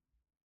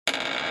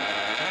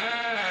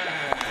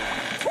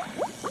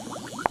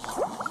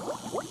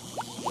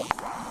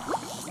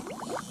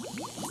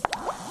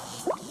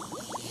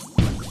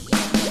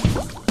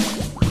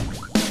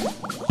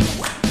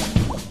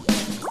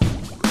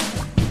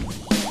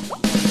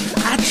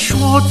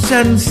Quarts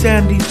and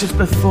Sandies just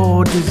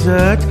before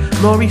dessert.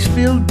 Lori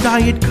spilled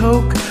Diet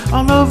Coke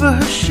all over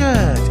her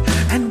shirt.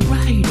 And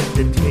right at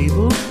the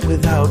table,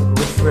 without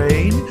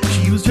refrain,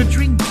 she used her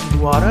drinking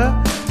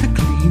water to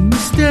clean the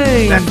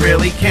stain. That's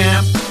really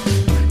camp.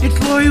 It's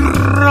Lori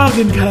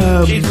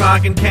Roggenkamp. She's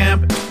rockin'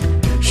 camp.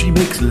 She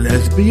makes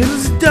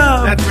lesbians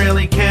dumb. That's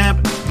really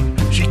camp.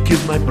 She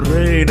gives my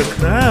brain a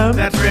cramp.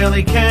 That's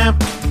really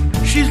camp.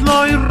 She's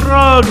Lori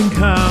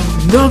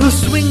Roggenkamp. Now the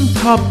swing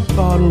top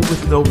bottle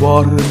with no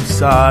water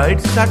inside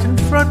sat in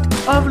front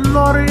of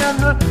Lori and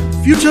her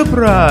future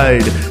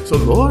bride. So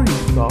Lori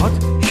thought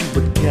she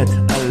would get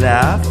a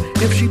laugh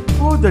if she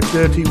poured the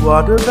dirty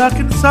water back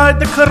inside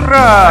the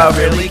carafe. That's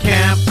really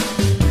camp.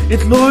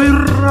 It's Lori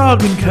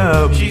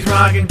Roggenkamp. She's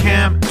rockin'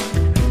 camp.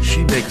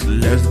 She makes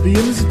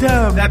lesbians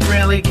dumb. That's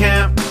really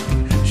camp.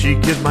 She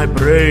gives my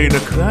brain a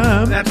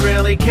cramp. That's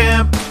really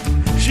camp.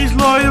 She's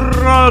Lori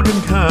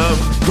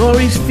Roggenkamp.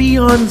 Lori's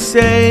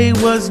fiancé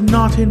was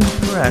not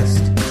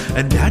impressed,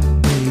 and that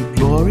made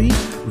Lori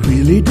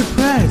really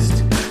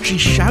depressed. She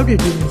shouted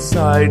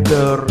inside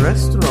the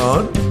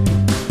restaurant,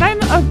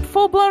 I'm a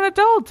full-blown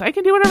adult. I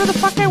can do whatever the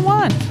fuck I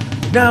want.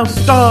 now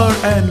Star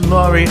and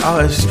Lori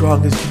are as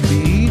strong as can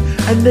be,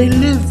 and they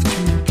live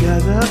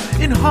together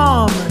in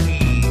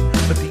harmony.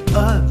 But the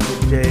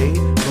other day,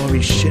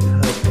 Lori shit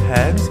her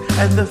pants,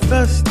 and the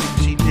first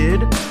thing she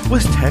did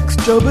was text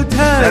Joe Bataan.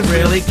 That's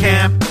really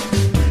camp.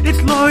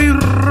 It's Lori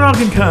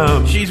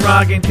Roggenkamp. She's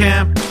rockin'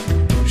 camp.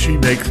 She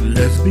makes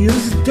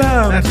lesbians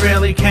dumb. That's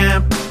really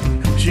camp.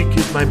 She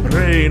gives my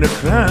brain a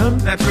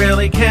cramp. That's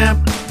really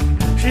camp.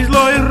 She's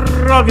Lori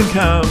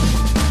Roggenkamp.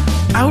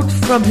 Out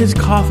from his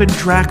coffin,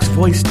 Drax's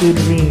voice did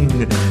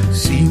ring.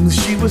 Seems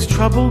she was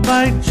troubled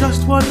by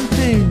just one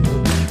thing.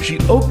 She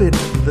opened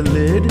the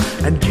lid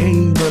and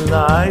came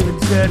alive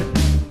and said,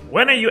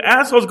 "When are you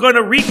assholes going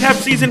to recap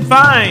season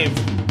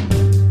 5?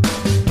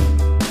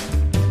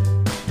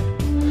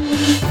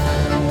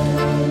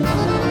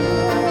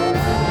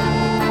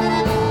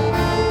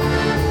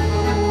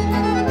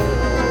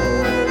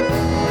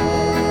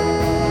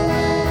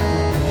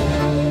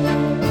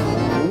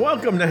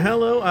 Welcome to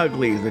Hello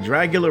Uglies, the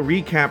Dragula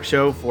recap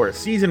show for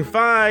season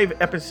 5,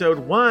 episode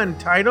 1,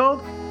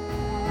 titled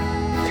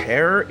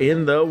Terror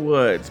in the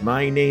Woods.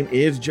 My name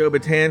is Joe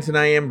Bataan, and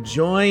I am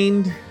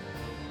joined,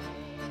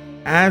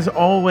 as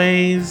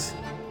always,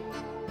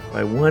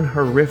 by one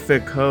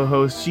horrific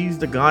co-host. She's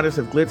the goddess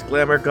of glitz,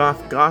 glamour,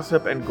 goth,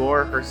 gossip, and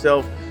gore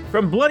herself.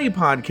 From Bloody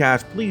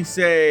Podcast, please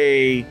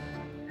say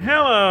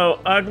hello,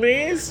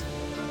 Uglies,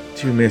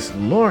 to Miss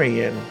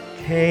Lorian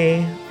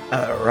K.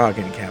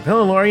 Roggenkamp.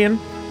 Hello, Lorian.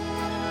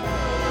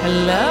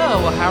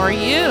 Hello, how are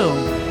you?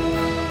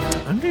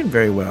 I'm doing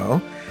very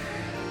well.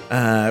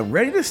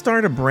 Ready to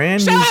start a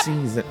brand new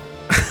season.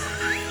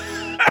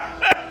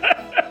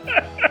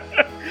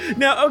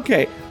 Now,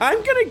 okay,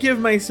 I'm going to give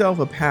myself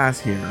a pass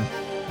here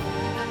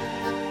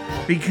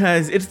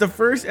because it's the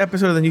first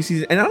episode of the new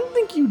season, and I don't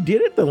think you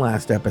did it the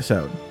last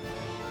episode.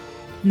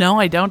 No,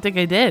 I don't think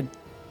I did.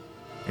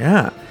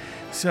 Yeah.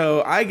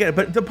 So I get it,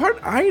 but the part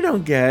I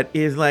don't get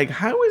is like,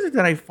 how is it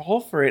that I fall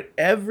for it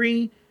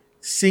every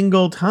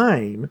single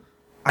time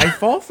I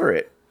fall for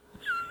it?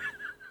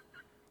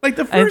 Like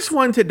the first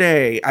one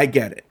today, I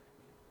get it.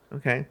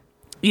 Okay.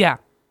 Yeah.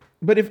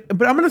 But I'm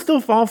gonna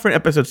still fall for it.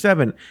 Episode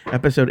 7,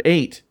 episode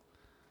 8.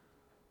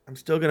 I'm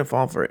still gonna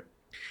fall for it.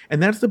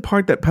 And that's the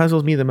part that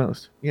puzzles me the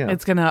most. Yeah.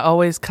 It's gonna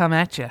always come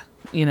at you,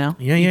 you know?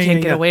 Yeah, you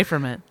can't get away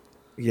from it.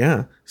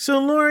 Yeah. So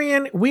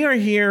Lorian, we are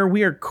here,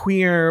 we are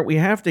queer, we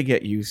have to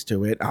get used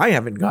to it. I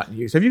haven't gotten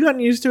used. Have you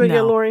gotten used to it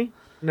yet, Lori?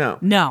 No.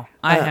 No,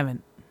 I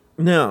haven't.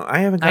 No, I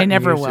haven't gotten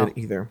never used will. to it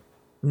either.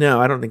 No,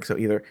 I don't think so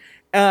either.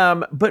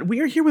 But we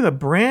are here with a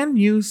brand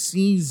new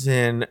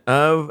season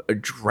of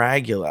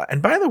Dragula.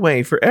 And by the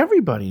way, for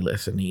everybody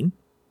listening,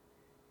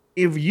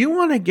 if you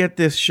want to get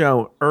this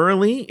show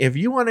early, if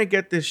you want to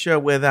get this show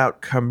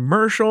without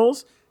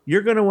commercials,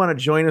 you're going to want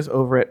to join us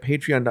over at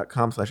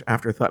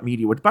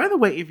patreon.com/afterthoughtmedia, which, by the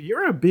way, if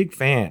you're a big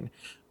fan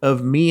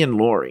of me and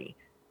Lori,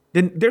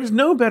 then there's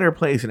no better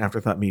place than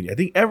Afterthought Media. I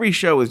think every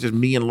show is just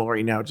me and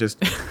Lori now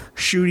just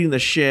shooting the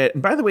shit.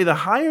 And by the way, the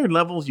higher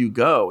levels you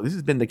go, this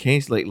has been the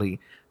case lately,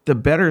 the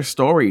better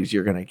stories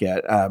you're going to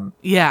get.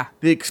 Yeah.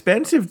 The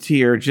expensive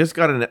tier just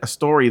got a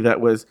story that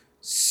was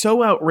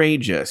so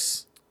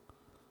outrageous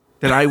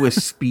that I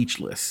was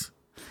speechless.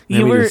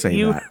 You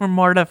were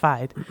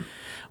mortified.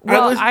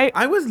 Well,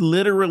 I was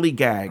literally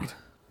gagged.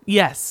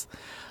 Yes.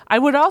 I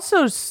would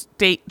also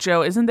state,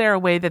 Joe, isn't there a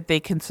way that they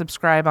can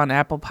subscribe on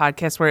Apple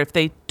Podcasts where if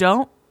they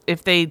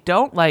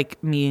don't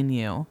like me and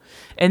you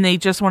and they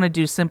just want to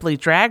do simply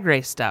Drag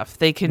Race stuff,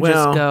 they can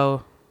just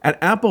go...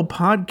 At Apple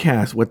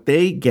Podcasts, what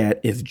they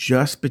get is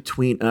Just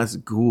Between Us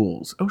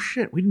Ghouls. Oh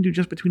shit, we didn't do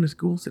Just Between Us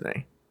Ghouls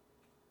today.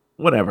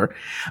 Whatever.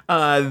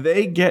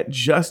 They get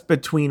Just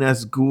Between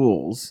Us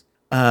Ghouls,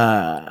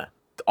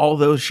 all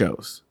those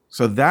shows.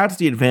 So that's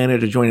the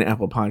advantage of joining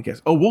Apple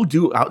Podcasts. Oh, we'll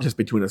do Out Just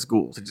Between Us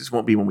Ghouls. It just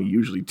won't be when we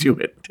usually do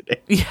it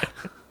today. Yeah.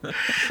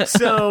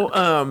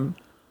 So,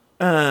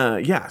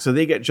 Yeah, so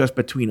they get Just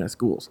Between Us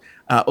Ghouls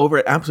over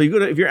at Apple. So you go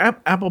to if you're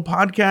Apple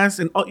Podcasts,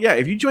 and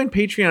if you join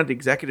Patreon at the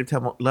executive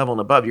level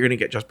and above, you're going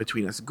to get Just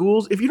Between Us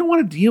Ghouls. If you don't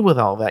want to deal with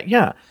all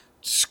that,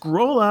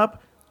 scroll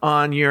up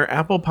on your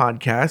Apple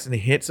Podcast and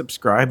hit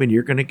subscribe, and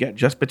you're going to get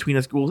Just Between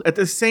Us Ghouls at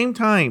the same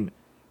time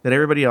that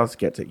everybody else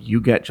gets it.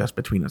 You get Just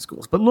Between Us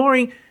Ghouls. But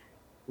Lori,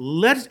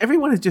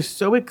 everyone is just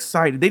so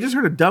excited. They just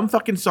heard a dumb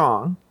fucking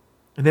song,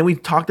 and then we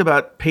talked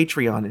about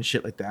Patreon and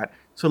shit like that.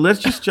 So let's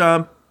just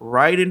jump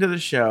right into the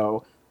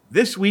show.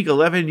 This week,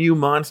 11 new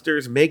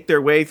monsters make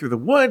their way through the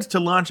woods to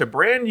launch a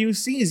brand new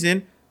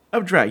season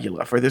of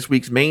Dragula. For this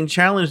week's main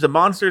challenge, the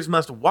monsters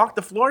must walk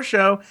the floor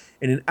show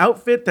in an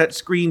outfit that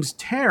screams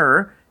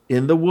terror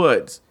in the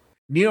woods.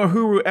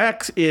 Neohuru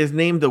X is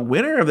named the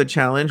winner of the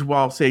challenge,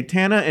 while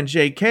Satana and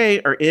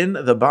JK are in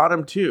the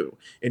bottom two.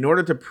 In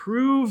order to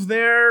prove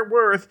their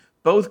worth,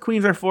 both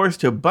queens are forced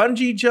to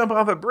bungee jump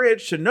off a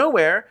bridge to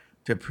nowhere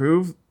to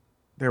prove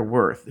their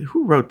worth.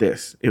 Who wrote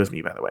this? It was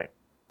me, by the way.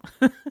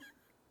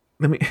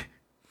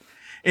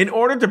 In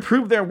order to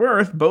prove their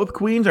worth, both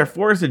queens are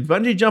forced to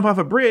bungee jump off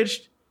a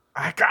bridge.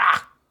 Hold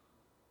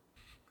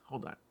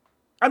on.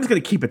 I'm just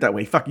going to keep it that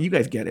way. Fuck, you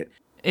guys get it.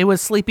 It was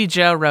Sleepy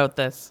Joe wrote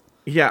this.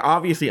 Yeah,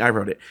 obviously I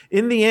wrote it.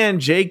 In the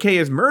end, JK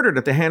is murdered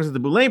at the hands of the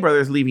Boulet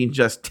brothers, leaving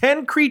just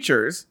 10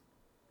 creatures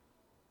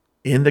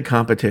in the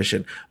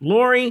competition.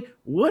 Lori,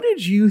 what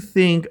did you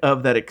think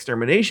of that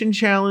extermination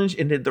challenge,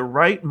 and did the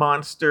right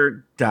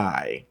monster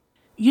die?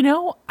 You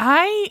know,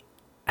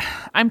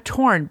 I'm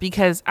torn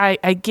because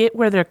I get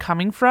where they're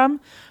coming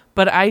from,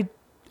 but I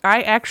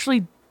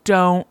actually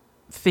don't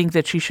think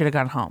that she should have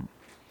gone home.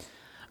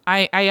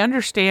 I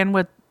understand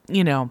what,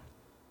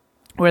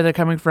 where they're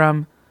coming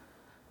from,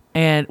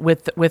 and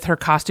with her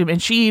costume,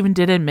 and she even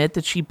did admit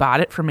that she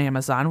bought it from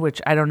Amazon,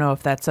 which I don't know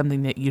if that's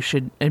something that you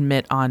should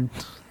admit on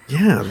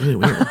really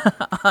weird.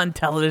 on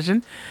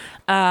television.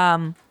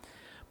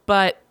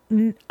 But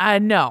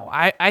no,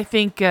 I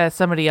think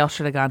somebody else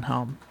should have gone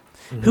home,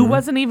 who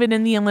wasn't even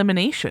in the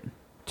elimination,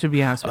 to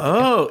be honest with you.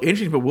 Oh,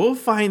 interesting, but we'll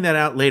find that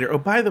out later. Oh,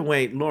 by the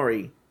way,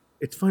 Lori,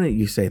 it's funny that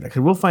you say that,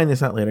 because we'll find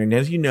this out later, and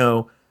as you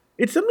know,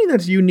 it's something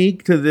that's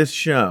unique to this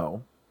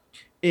show.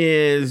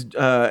 Is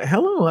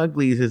Hello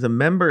Uglies is a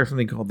member of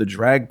something called the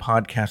Drag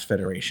Podcast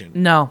Federation.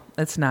 No,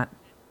 it's not.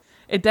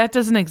 That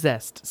doesn't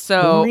exist.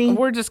 So Lori,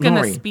 we're just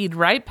going to speed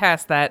right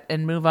past that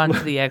and move on to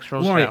the actual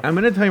Lori, show. I'm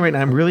going to tell you right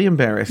now, I'm really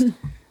embarrassed.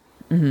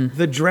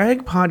 The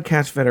Drag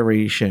Podcast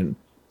Federation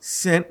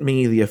sent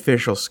me the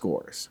official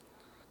scores.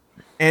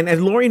 And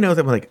as Lori knows,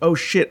 I'm like, oh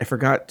shit, I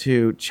forgot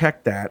to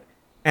check that.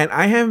 And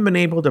I haven't been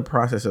able to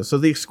process those. So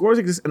the scores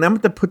exist, and I'm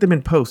going to put them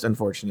in post,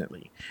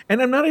 unfortunately.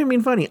 And I'm not even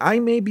being funny. I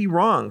may be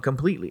wrong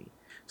completely.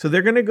 So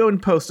they're going to go in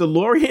post. So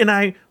Lori and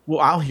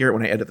I'll hear it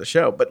when I edit the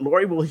show, but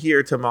Lori will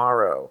hear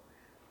tomorrow.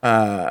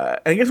 And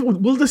I guess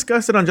we'll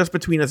discuss it on Just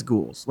Between Us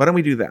Ghouls. Why don't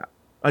we do that?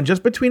 On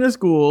Just Between Us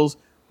Ghouls,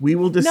 we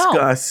will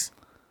discuss... No.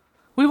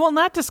 We will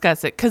not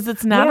discuss it because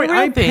it's not Lori, a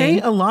real thing. I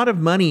pay a lot of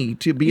money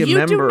to be a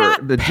member. You do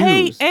not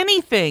pay dues.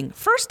 anything.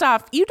 First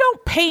off, you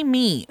don't pay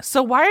me.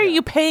 So why are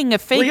you paying a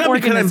fake Because I'm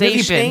organization?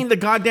 busy paying the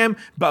goddamn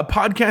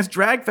Podcast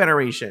Drag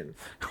Federation.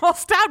 Well,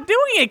 stop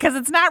doing it because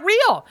it's not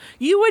real.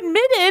 You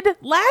admitted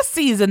last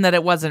season that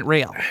it wasn't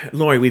real.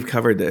 Lori, we've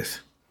covered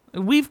this.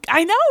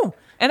 I know.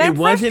 And I'm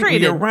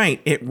frustrated. You're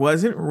right. It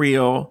wasn't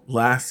real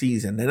last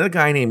season. Then a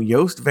guy named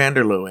Joost van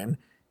der Leeuwen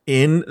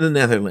in the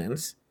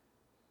Netherlands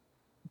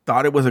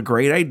thought it was a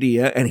great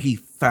idea, and he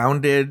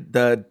founded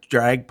the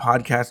Drag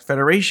Podcast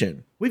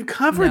Federation. We've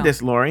covered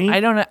this, Lori. I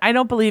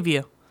don't believe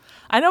you.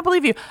 I don't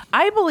believe you.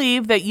 I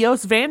believe that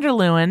Joost van der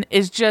Leeuwen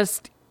is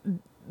just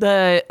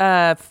the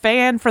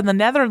fan from the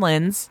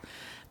Netherlands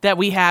that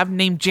we have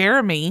named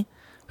Jeremy,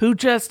 who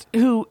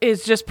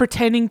is just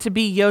pretending to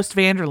be Joost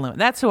van der Leeuwen.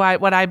 That's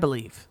what I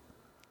believe.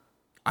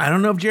 I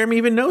don't know if Jeremy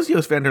even knows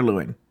Joost van der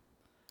Leeuwen.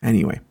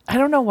 Anyway. I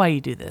don't know why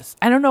you do this.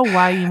 I don't know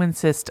why you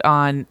insist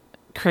on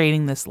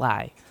creating this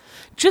lie.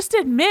 Just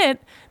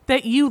admit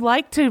that you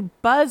like to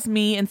buzz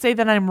me and say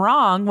that I'm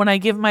wrong when I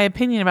give my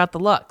opinion about the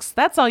looks.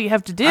 That's all you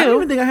have to do. I don't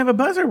even think I have a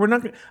buzzer.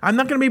 I'm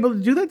not going to be able to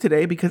do that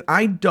today because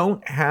I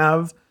don't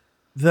have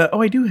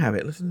I do have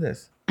it. Listen to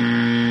this.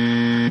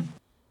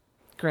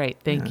 Great.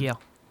 Thank you.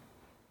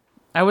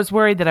 I was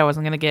worried that I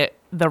wasn't going to get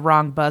the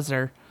wrong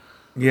buzzer.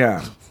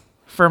 Yeah.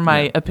 For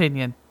my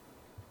opinion.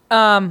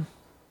 So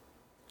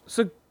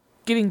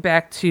getting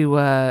back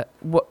to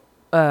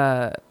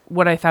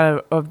what I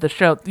thought of the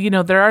show,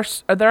 there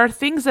are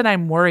things that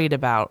I'm worried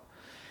about,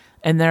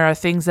 and there are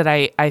things that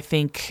I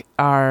think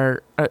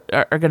are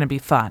going to be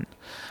fun.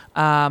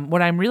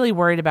 What I'm really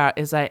worried about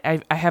is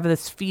I have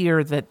this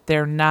fear that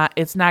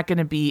it's not going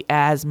to be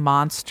as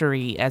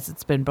monstery as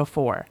it's been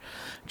before,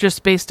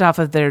 just based off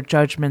of their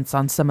judgments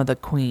on some of the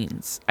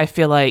queens. I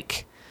feel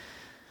like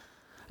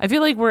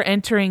we're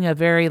entering a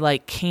very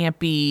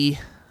campy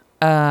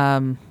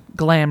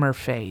glamour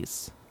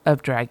phase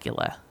of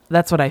Dragula.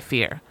 That's what I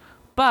fear.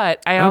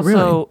 But I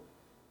also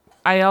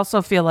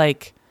feel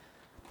like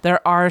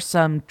there are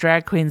some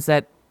drag queens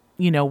that,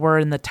 were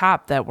in the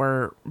top that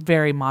were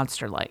very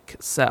monster-like.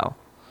 So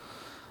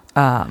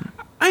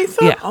I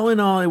thought all in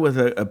all, it was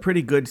a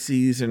pretty good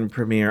season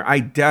premiere. I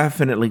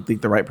definitely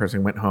think the right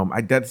person went home.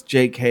 That's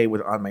JK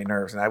was on my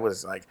nerves, and I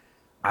was like,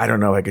 I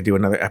don't know if I could do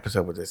another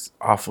episode with this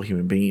awful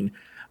human being.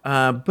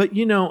 But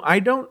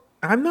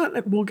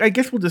I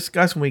guess we'll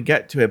discuss when we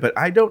get to it, but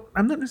I'm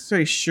not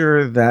necessarily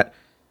sure that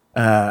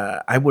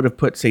I would have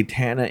put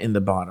Satana in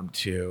the bottom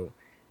two.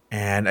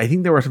 And I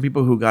think there were some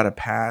people who got a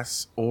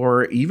pass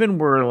or even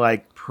were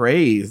like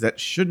praised that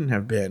shouldn't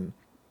have been.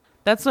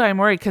 That's why I'm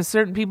worried, because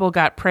certain people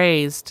got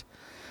praised,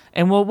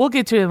 and we'll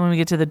get to it when we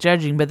get to the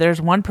judging, but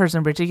there's one person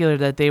in particular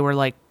that they were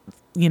like,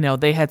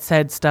 they had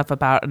said stuff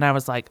about, and I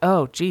was like,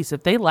 oh, geez,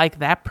 if they like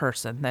that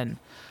person, then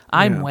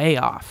I'm way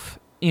off,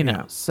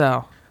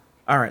 so.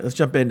 All right, let's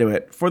jump into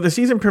it. For the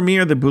season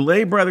premiere, the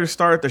Boulet brothers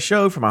start the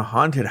show from a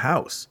haunted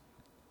house.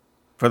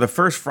 For the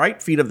first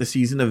fright feed of the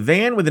season, a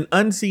van with an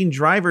unseen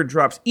driver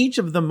drops each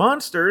of the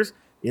monsters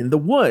in the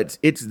woods.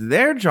 It's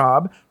their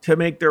job to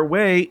make their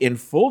way in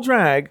full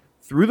drag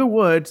through the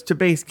woods to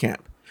base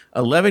camp.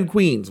 11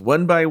 queens,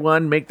 one by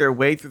one, make their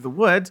way through the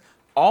woods.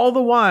 All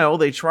the while,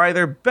 they try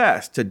their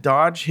best to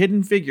dodge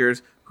hidden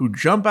figures who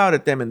jump out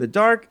at them in the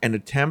dark and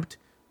attempt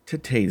to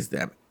tase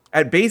them.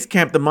 At base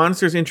camp, the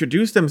monsters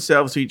introduce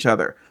themselves to each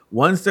other.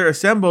 Once they're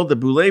assembled, the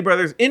Boulet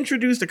brothers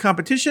introduce a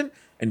competition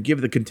and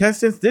give the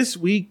contestants this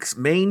week's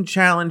main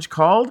challenge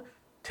called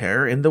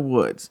Terror in the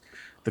Woods.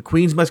 The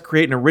queens must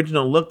create an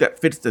original look that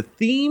fits the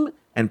theme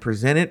and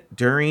present it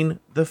during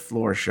the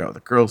floor show. The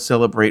girls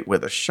celebrate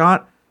with a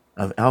shot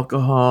of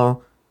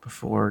alcohol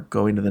before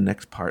going to the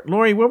next part.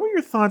 Lori, what were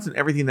your thoughts on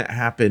everything that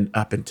happened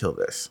up until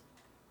this?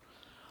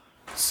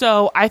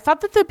 So I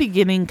thought that the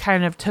beginning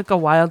kind of took a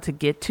while to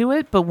get to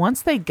it, but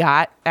once they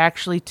got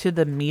actually to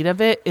the meat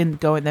of it and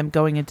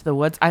going into the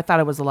woods, I thought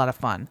it was a lot of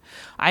fun.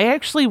 I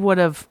actually would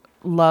have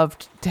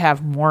loved to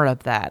have more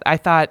of that. I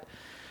thought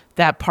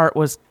that part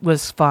was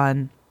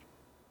fun,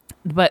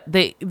 but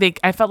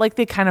I felt like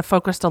they kind of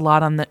focused a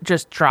lot on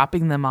just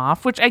dropping them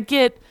off, which I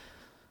get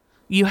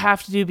you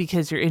have to do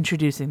because you're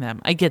introducing them.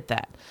 I get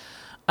that.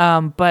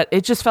 But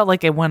it just felt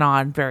like it went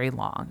on very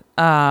long.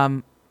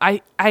 I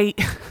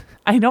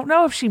don't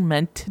know if she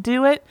meant to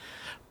do it,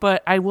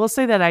 but I will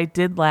say that I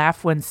did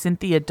laugh when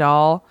Cynthia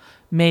Dahl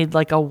made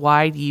like a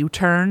wide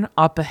U-turn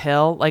up a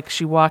hill. Like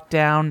she walked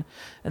down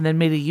and then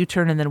made a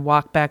U-turn and then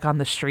walked back on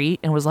the street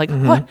and was like,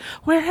 what?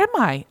 Where am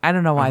I? I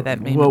don't know why that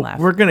made me laugh.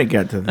 We're going to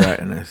get to that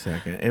in a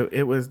second.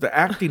 It was, the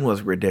acting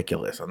was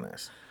ridiculous on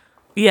this.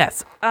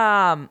 Yes.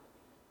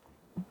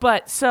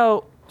 But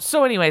so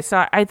anyway,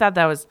 so I thought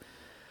that was,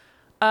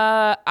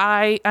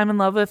 I'm in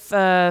love with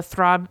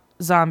Throb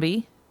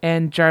Zombie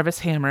and Jarvis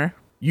Hammer.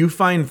 You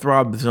find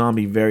Throb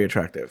Zombie very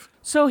attractive.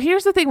 So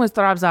here's the thing with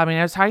Throb Zombie,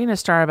 and I was talking to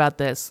Star about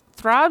this.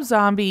 I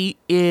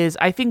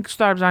think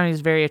Throb Zombie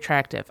is very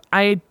attractive.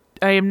 I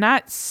am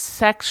not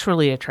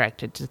sexually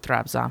attracted to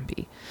Throb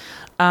Zombie.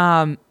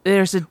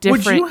 There's a different kind of...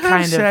 Would you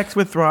have sex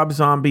with Throb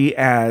Zombie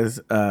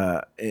as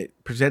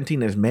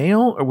presenting as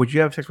male, or would you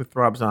have sex with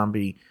Throb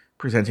Zombie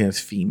presenting as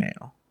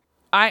female?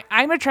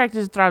 I'm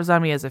attracted to Throb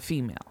Zombie as a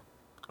female.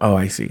 Oh,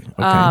 I see.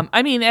 Okay.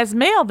 I mean, as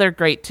male, they're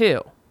great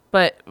too,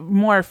 but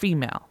more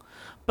female.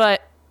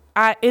 But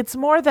it's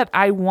more that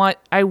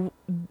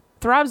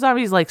Throb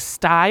Zombie's like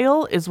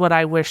style is what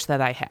I wish that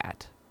I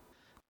had.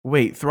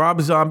 Wait, Throb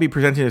Zombie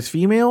presented as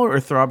female or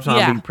Throb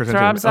Zombie presented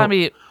Throb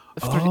Zombie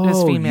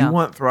as female. You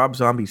want Throb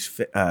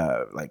Zombie's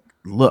like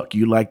look.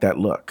 You like that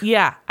look.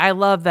 Yeah, I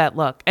love that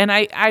look. And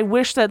I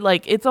wish that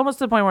like it's almost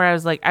the point where I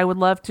was like, I would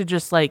love to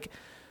just like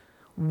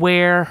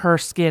wear her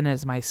skin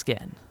as my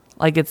skin.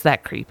 Like it's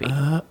that creepy.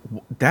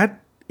 That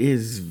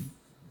is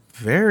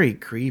very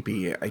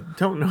creepy. I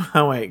don't know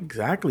how I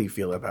exactly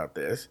feel about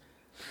this.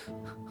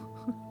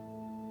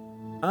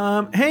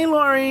 Hey,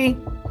 Lori.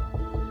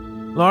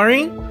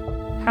 Lori?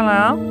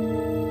 Hello?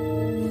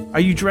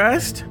 Are you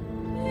dressed?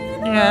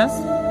 Yes.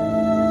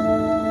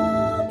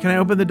 Can I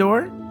open the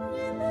door?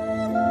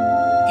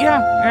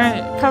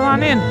 Yeah, come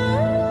on in.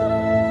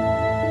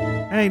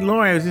 Hey,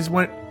 Lori, I was just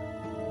wondering,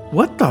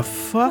 what the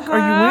fuck are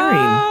you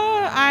wearing?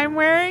 I'm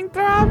wearing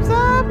Throb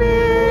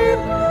Zombie.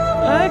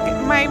 Look,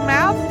 my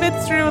mouth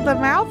fits through the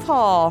mouth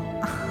hole.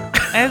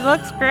 It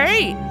looks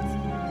great.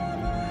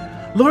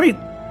 Lori,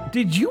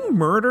 did you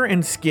murder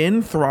and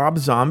skin Throb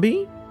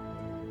Zombie?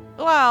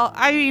 Well,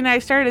 I mean, I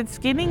started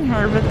skinning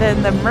her, but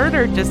then the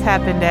murder just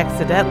happened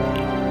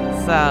accidentally.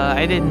 So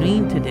I didn't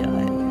mean to do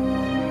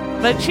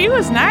it. But she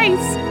was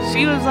nice.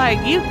 She was like,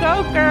 you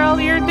go, girl,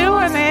 you're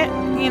doing it,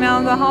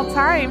 the whole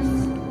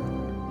time.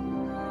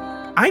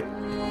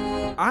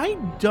 I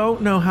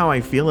don't know how I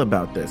feel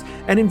about this.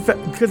 And in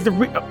fact, because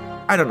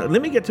I don't know.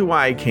 Let me get to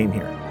why I came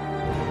here.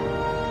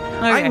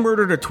 Okay. I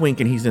murdered a twink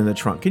and he's in the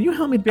trunk. Can you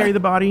help me bury the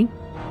body?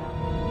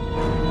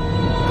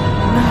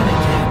 Not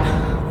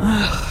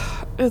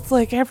again. It's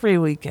like every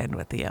weekend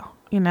with you,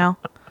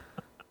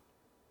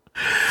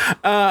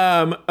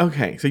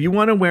 Okay, so you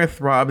want to wear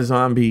Throb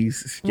Zombie's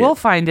skin. We'll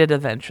find it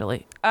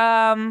eventually.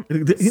 But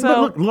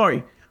look,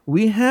 Lori,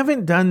 we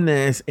haven't done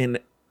this in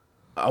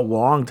a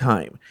long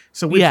time.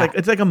 So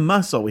it's like a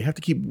muscle. We have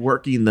to keep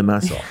working the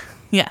muscle.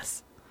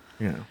 Yes.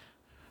 Yeah.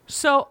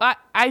 So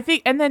I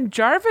think, and then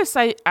Jarvis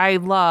I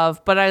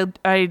love, but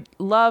I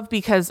love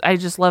because I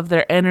just love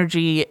their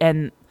energy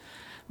and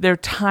their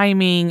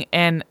timing,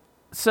 and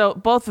so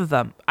both of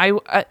them.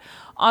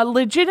 I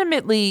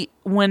legitimately,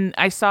 when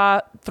I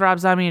saw Throb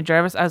Zombie and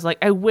Jarvis, I was like,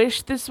 I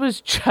wish this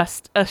was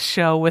just a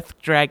show with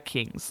drag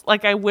kings.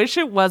 Like, I wish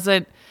it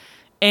wasn't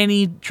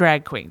any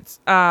drag queens.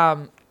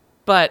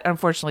 But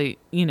unfortunately,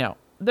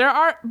 there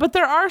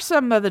are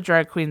some of the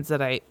drag queens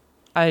that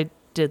I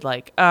did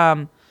like.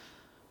 But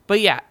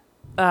yeah.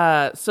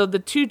 So the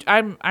two,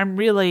 I'm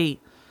really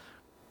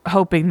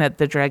hoping that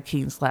the drag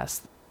kings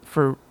last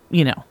for,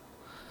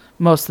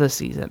 most of the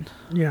season.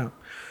 Yeah.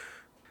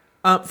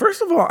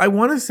 First of all, I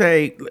want to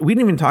say we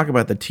didn't even talk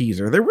about the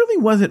teaser. There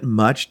really wasn't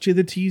much to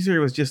the teaser. It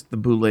was just the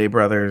Boulay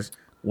brothers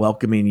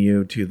welcoming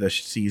you to the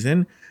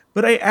season.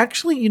 But I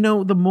actually,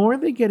 the more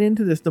they get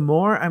into this, the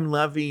more I'm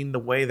loving the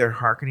way they're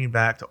hearkening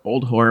back to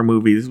old horror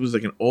movies. This was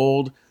like an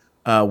old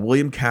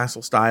William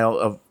Castle style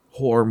of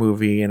horror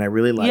movie, and I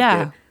really liked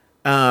it.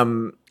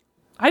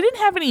 I didn't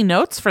have any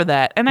notes for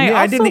that, and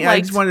I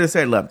just wanted to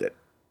say I loved it.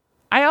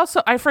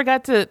 I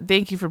forgot to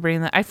thank you for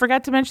bringing that. I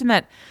forgot to mention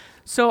that.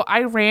 So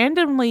I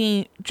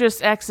randomly,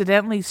 just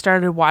accidentally,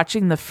 started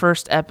watching the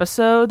first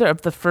episode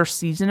of the first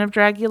season of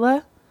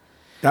Dragula.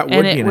 That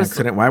would be an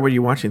accident. Why were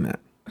you watching that?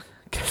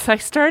 Because I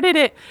started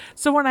it.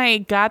 So when I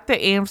got the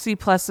AMC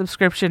Plus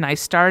subscription, I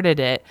started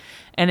it,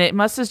 and it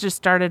must have just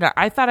started.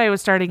 I thought I was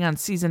starting on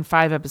season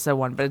 5, episode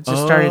 1, but it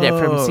just started it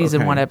from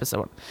season 1, episode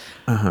 1.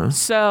 Uh-huh.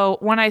 So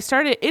when I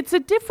started, it's a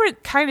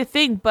different kind of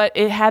thing, but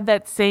it had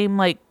that same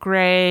like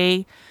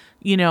gray,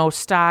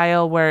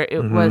 style where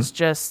it was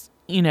just,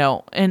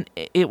 and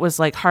it was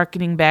like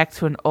hearkening back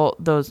to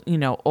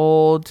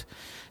old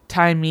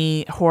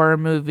timey horror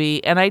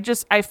movie, and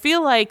I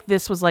feel like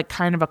this was like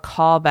kind of a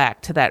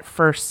callback to that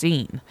first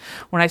scene.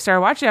 When I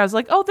started watching, I was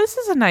like, oh, this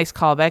is a nice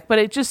callback, but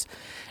it just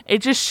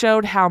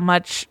showed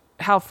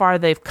how far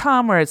they've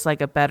come, where it's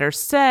like a better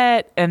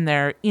set, and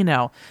they're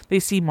they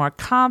seem more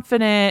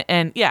confident,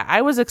 and yeah,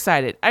 I was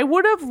excited. I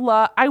would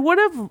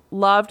have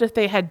loved if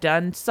they had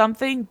done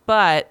something,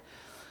 but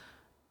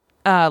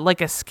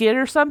like a skit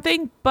or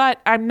something,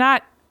 but I'm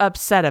not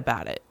upset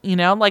about it.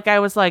 Like I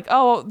was like,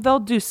 oh, they'll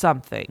do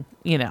something,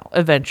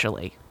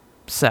 eventually.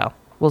 So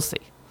we'll see.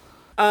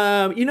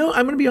 I'm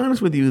going to be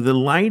honest with you. The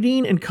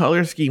lighting and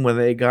color scheme when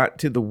they got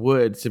to the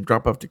woods to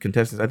drop off to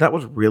contestants, I thought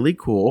was really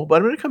cool, but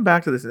I'm going to come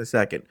back to this in a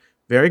second.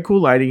 Very cool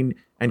lighting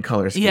and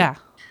color scheme. Yeah.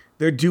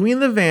 They're doing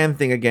the van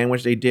thing again,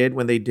 which they did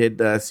when they did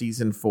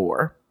season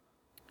 4.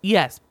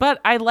 Yes,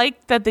 but I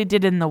like that they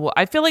did in the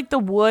I feel like the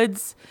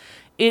woods,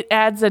 it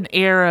adds an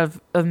air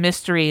of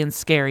mystery and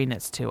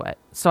scariness to it.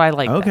 So I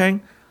like that. Okay.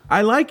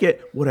 I like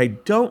it. What I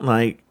don't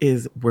like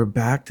is we're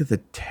back to the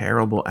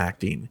terrible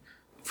acting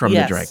from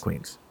the drag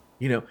queens.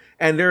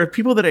 And there are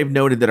people that I've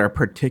noted that are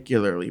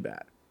particularly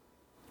bad.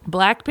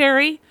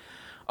 Blackberry?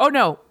 Oh,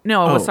 no,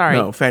 sorry.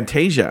 No,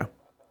 Fantasia.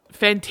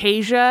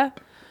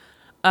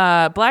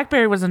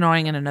 Blackberry was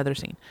annoying in another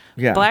scene.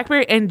 Yeah.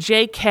 Blackberry and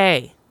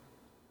JK.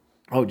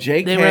 Oh,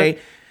 JK.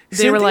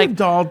 They were like,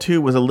 Doll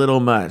 2 was a little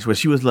much, where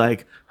she was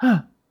like,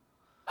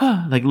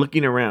 like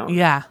looking around.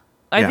 Yeah.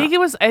 I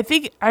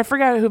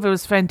forgot if it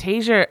was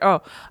Fantasia.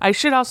 Oh, I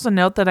should also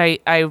note that I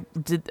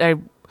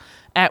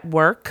at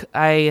work,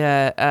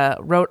 I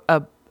wrote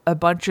a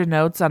bunch of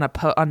notes on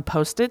on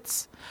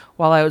Post-its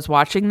while I was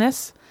watching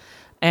this,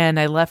 and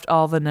I left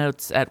all the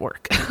notes at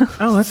work.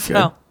 Oh, that's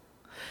good.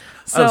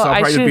 So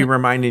I'll probably be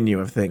reminding you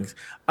of things.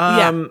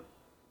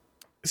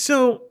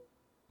 So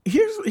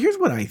here's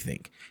what I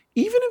think.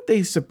 Even if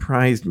they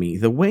surprised me,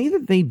 the way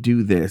that they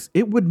do this,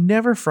 it would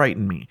never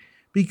frighten me,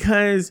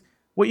 because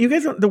what you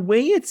guys don't, the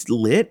way it's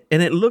lit,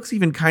 and it looks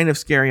even kind of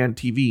scary on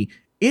TV,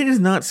 it is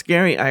not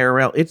scary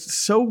IRL. It's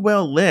so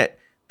well lit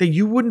that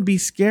you wouldn't be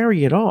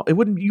scary at all.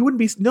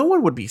 No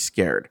one would be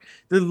scared.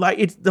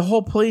 The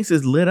whole place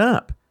is lit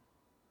up.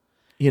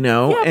 Yeah,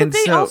 and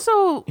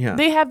but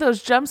they have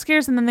those jump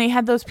scares, and then they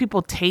had those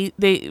people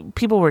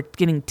people were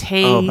getting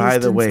tased. Oh, by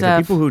the way,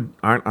 stuff. for people who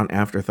aren't on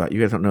Afterthought,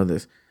 you guys don't know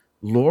this.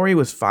 Lori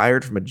was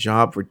fired from a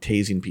job for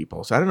tasing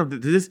people. So I don't know.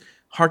 Did this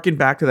harken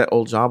back to that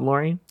old job,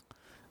 Lori?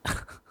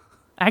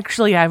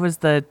 Actually, I was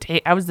the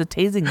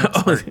tasing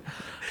expert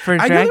for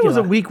Dragula. I know there was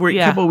a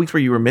couple of weeks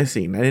where you were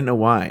missing. I didn't know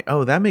why.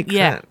 Oh, that makes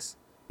sense.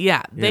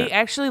 Yeah, they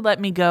actually let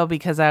me go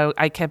because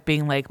I kept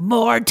being like,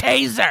 more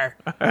taser.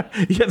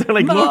 Yeah, they're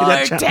like, more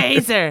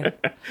taser.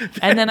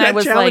 And then I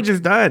was like, challenge is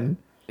done.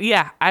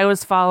 Yeah, I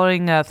was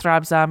following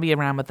Throb Zombie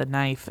around with a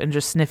knife and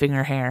just sniffing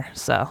her hair.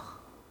 So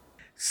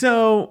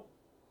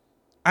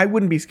I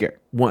wouldn't be scared.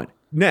 One.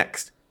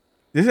 Next.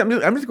 I'm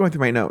just going through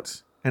my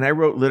notes. And I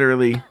wrote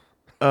literally,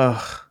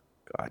 ugh,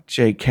 God,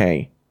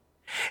 JK.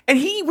 And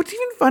what's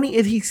even funny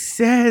is he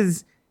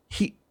says,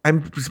 I'm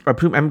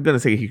going to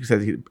say he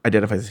says he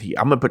identifies as he.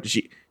 I'm going to put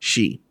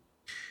she.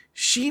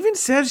 She even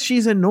says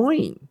she's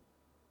annoying.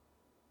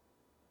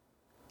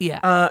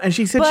 Yeah. And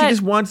she said she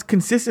just wants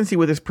consistency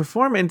with his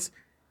performance.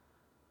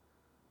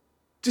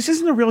 This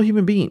isn't a real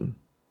human being.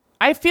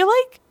 I feel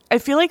like I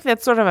feel like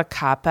that's sort of a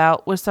cop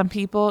out with some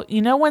people.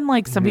 You know, when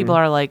like some people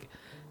are like,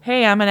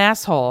 "Hey, I'm an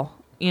asshole,"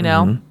 you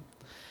know.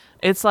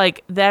 It's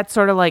like that's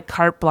sort of like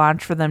carte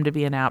blanche for them to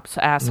be an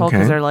asshole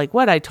because they're like,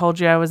 "What? I told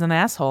you I was an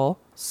asshole."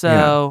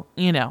 So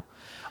you know,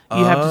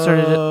 you have to sort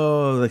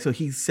of like so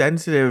he's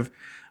sensitive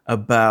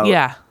about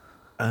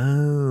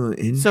Oh,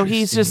 interesting. So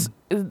he's just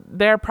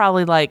they're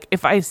probably like,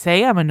 if I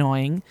say I'm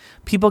annoying,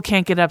 people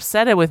can't get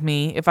upset with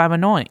me if I'm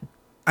annoying.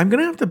 I'm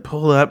gonna have to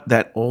pull up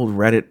that old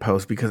Reddit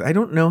post because I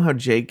don't know how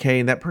JK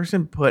and that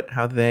person put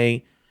how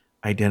they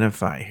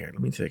identify here.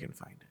 Let me see if I can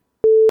find it.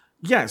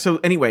 Yeah,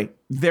 so anyway,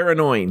 they're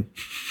annoying.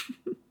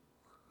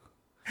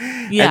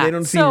 Yeah. And they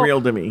don't seem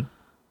real to me.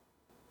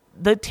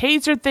 The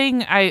taser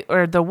thing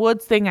or the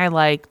woods thing I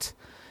liked.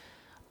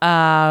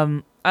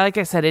 Like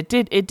I said, it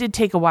did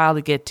take a while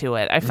to get to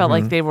it. I felt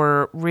like they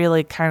were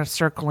really kind of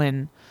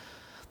circling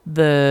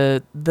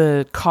the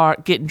car,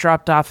 getting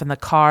dropped off in the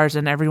cars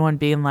and everyone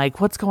being like,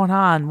 what's going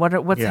on?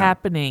 What's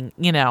happening?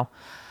 You know?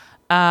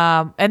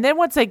 And then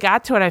once they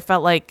got to it, I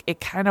felt like it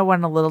kind of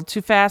went a little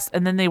too fast,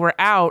 and then they were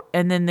out,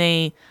 and then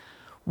they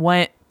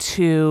went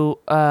to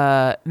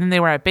then they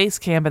were at base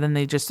camp, and then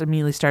they just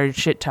immediately started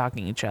shit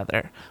talking each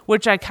other,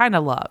 which I kind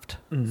of loved.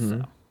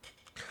 So.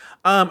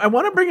 I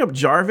want to bring up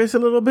Jarvis a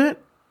little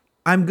bit.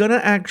 I'm gonna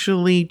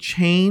actually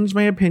change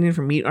my opinion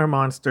from Meet Our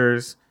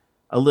Monsters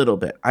a little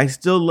bit. I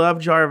still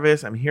love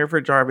Jarvis. I'm here for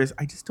Jarvis.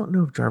 I just don't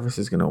know if Jarvis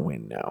is gonna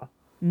win now.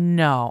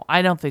 No,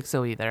 I don't think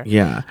so either.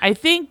 Yeah, I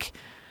think,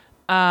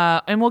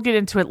 and we'll get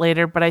into it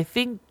later, but I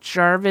think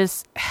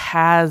Jarvis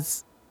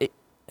is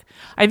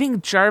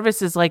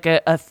like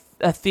a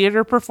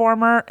theater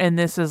performer, and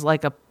this is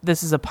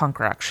a punk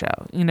rock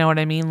show. You know what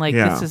I mean? Like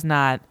this is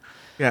not.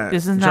 Yeah,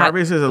 this is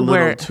Jarvis not is a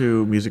little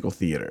too musical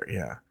theater.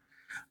 Yeah,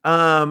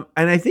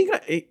 and I think I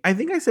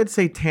said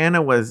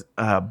Satana was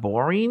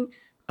boring.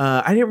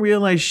 I didn't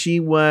realize she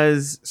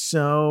was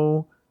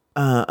so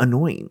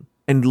annoying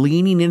and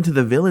leaning into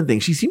the villain thing.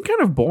 She seemed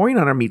kind of boring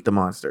on her Meet the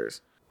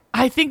Monsters.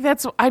 I think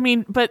that's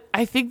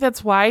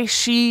why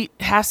she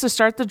has to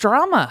start the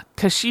drama,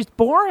 because she's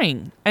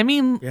boring. I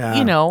mean,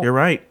 you know, you're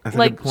right. That's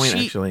like a good point,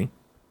 actually.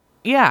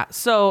 Yeah.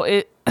 So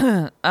it,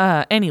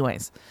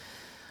 anyways,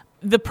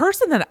 the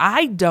person that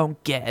I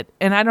don't get,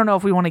 and I don't know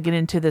if we want to get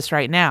into this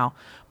right now,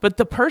 but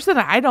the person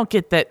that I don't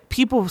get that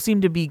people seem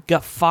to be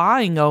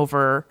guffawing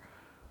over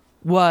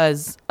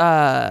was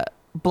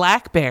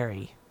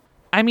Blackberry.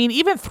 I mean,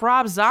 even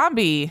Throb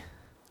Zombie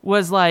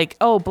was like,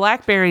 "Oh,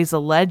 Blackberry's a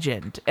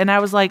legend," and I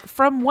was like,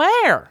 "From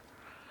where?"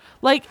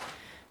 Like,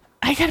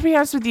 I gotta be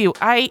honest with you,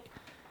 I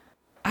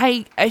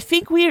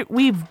think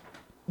we've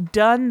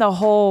done the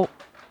whole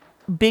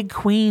Big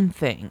Queen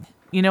thing.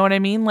 You know what I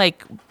mean?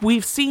 Like,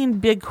 we've seen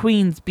Big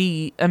Queens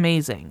be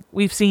amazing.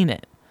 We've seen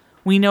it.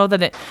 We know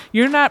that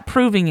you're not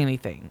proving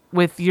anything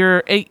with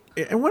your. I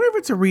wonder if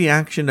it's a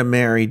reaction to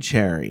Mary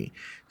Cherry.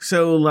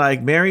 So,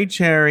 like, Mary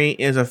Cherry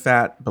is a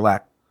fat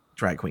black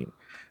drag queen.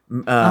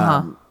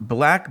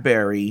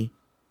 Blackberry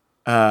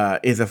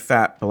is a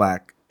fat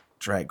black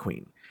drag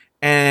queen.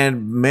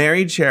 And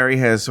Mary Cherry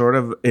has sort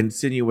of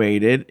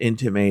intimated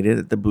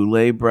that the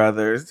Boulet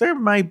brothers, there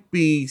might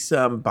be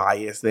some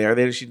bias there.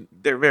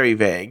 They're very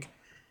vague.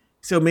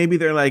 So maybe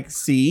they're like,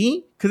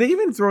 see? Because they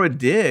even throw a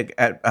dig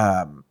at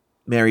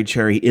Mary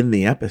Cherry in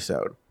the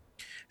episode.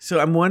 So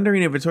I'm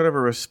wondering if it's sort of a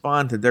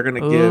response that they're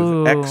going to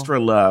give extra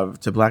love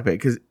to Blackberry.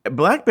 Because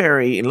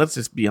Blackberry, and let's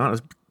just be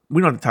honest,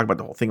 we don't have to talk about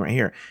the whole thing right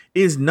here,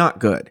 is not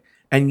good.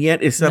 And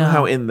yet is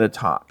somehow in the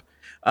top.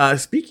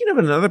 Speaking of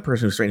another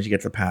person who strangely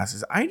gets a pass,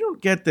 is I don't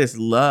get this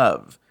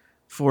love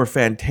for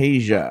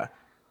Fantasia.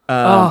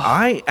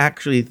 I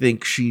actually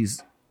think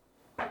she's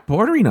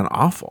bordering on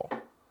awful.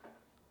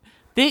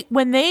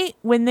 When the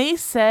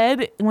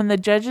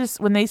judges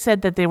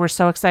said that they were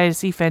so excited to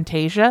see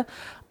Fantasia,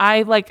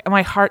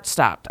 my heart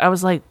stopped. I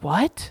was like,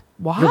 what?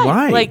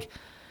 Why? Like,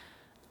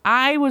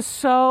 I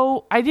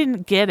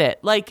didn't get it.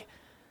 Like,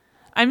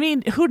 I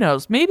mean, who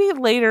knows? Maybe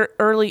later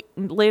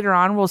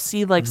on we'll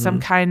see like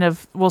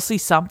we'll see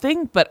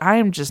something, but I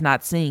am just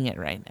not seeing it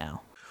right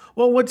now.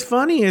 Well, what's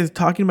funny is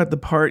talking about the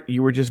part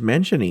you were just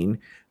mentioning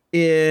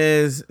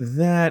is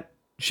that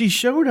she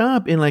showed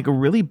up in like a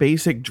really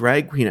basic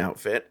drag queen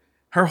outfit.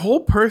 Her whole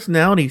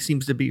personality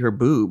seems to be her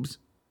boobs.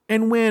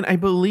 And when I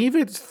believe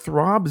it's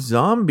Throb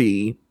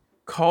Zombie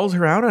calls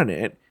her out on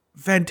it,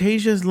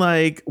 Fantasia's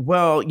like,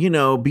 well, you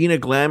know, being a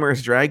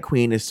glamorous drag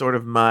queen is sort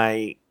of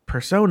my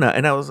persona.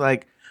 And I was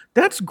like,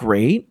 that's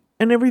great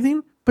and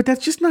everything, but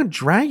that's just not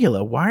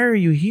Dragula. Why are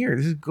you here?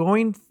 This is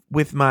going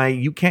with my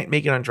you can't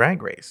make it on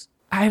Drag Race.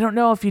 I don't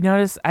know if you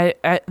noticed,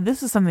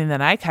 this is something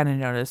that I kind of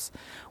noticed,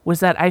 was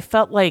that I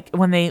felt like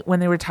when they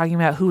were talking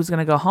about who was going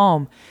to go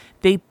home,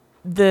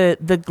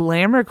 the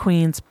glamour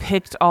queens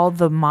picked all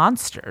the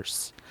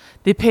monsters.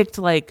 They picked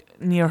like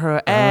Neo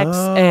Hero X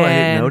and I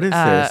didn't notice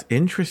this.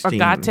 Interesting.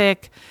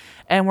 Orgotic,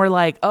 and we're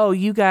like, oh,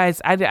 you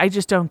guys, I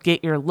just don't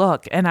get your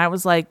look. And I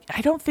was like,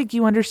 I don't think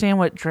you understand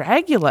what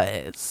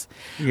Dragula is.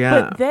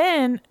 Yeah.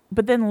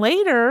 But then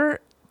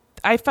later,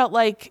 I felt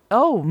like,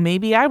 oh,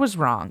 maybe I was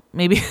wrong.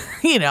 Maybe,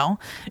 you know,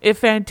 if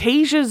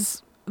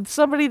Fantasia's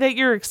somebody that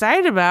you're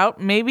excited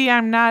about, maybe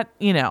I'm not,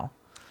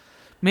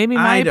 maybe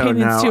my I don't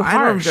opinion's know. too I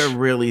don't harsh. think they're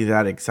really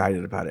that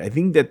excited about it. I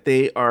think that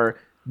they are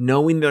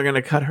knowing they're going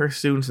to cut her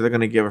soon, so they're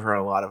going to give her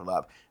a lot of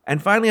love.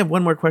 And finally, I have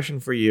one more question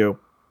for you.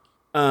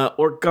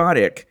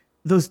 Orgotic,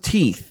 those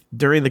teeth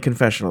during the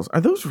confessionals,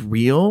 are those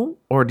real,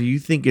 or do you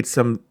think it's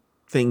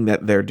something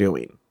that they're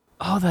doing?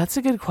 Oh, that's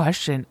a good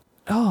question.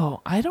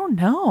 Oh, I don't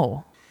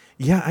know.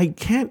 Yeah, I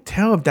can't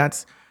tell if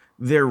that's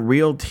their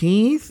real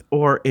teeth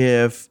or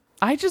if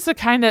I just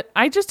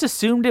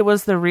assumed it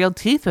was the real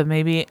teeth, but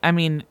maybe,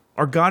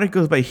 Orgotic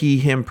goes by he,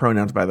 him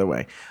pronouns, by the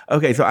way.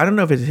 Okay, so I don't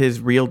know if it's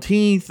his real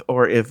teeth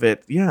or if I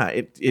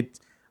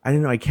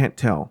don't know. I can't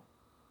tell.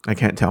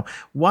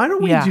 Why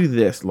don't we do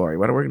this, Lori?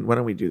 Why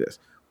don't we do this?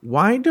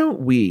 Why don't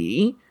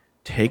we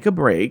take a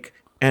break,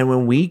 and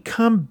when we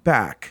come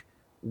back,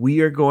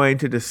 we are going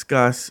to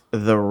discuss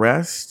the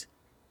rest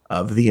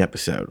of the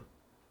episode.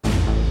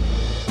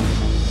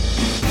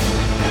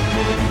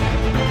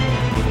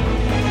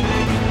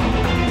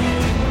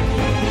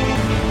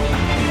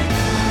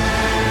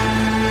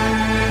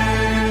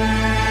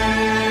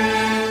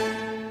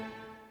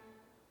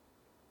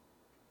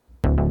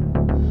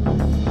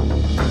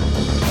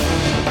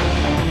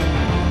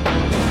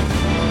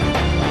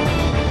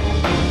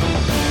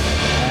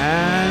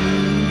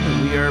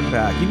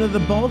 Back. The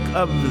bulk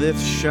of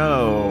this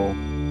show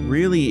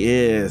really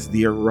is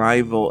the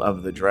arrival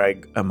of the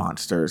drag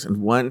monsters. And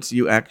once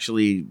you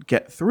actually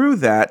get through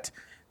that,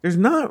 there's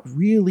not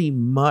really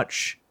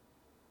much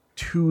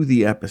to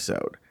the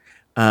episode.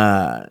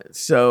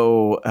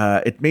 So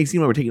it may seem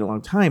like we're taking a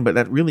long time, but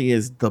that really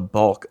is the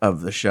bulk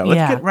of the show.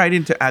 Let's get right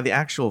into the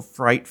actual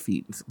fright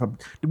feet.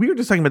 We were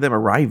just talking about them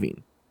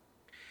arriving.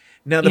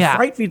 Now, the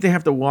fright feet, they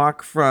have to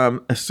walk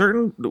from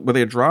where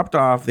they're dropped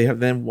off, they have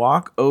then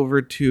walk over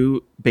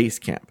to base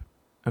camp.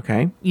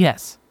 Okay?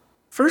 Yes.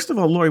 First of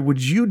all, Lori,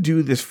 would you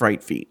do this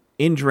fright feat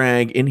in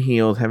drag, in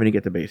heels, having to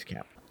get to base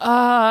camp?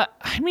 Yeah,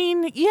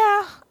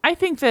 I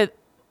think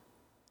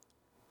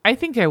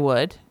I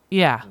would.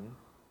 Yeah.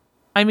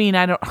 I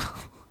don't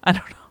know.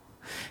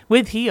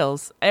 With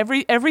heels,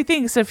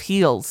 everything except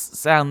heels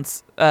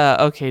sounds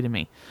okay to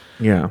me.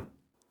 Yeah.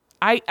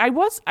 I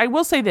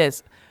will say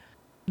this.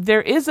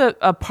 There is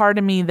a part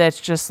of me that's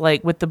just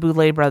like with the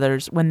Boulet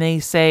brothers when they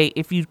say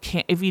if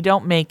you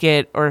don't make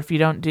it or if you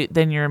don't do,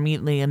 then you're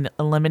immediately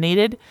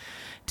eliminated.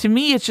 To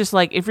me, it's just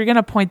like if you're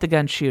gonna point the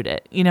gun, shoot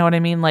it. You know what I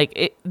mean?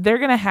 Like they're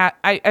gonna have.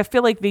 I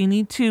feel like they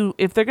need to.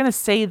 If they're gonna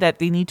say that,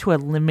 they need to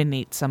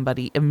eliminate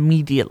somebody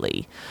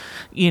immediately.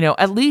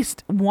 At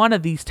least one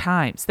of these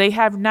times. They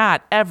have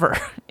not ever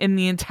in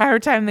the entire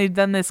time they've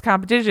done this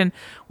competition.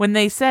 When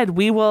they said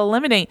we will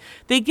eliminate,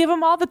 they give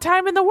them all the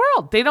time in the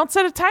world. They don't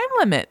set a time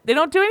limit. They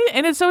don't do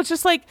anything, and so it's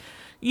just like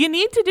you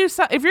need to do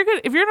something. If you're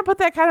gonna put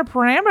that kind of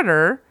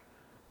parameter,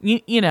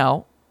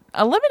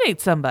 eliminate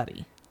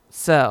somebody.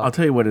 So I'll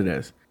tell you what it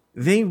is.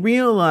 They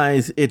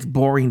realize it's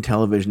boring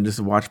television just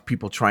to watch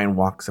people try and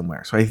walk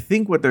somewhere. So I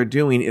think what they're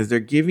doing is they're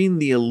giving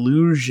the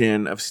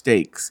illusion of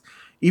stakes,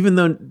 even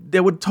though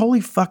they would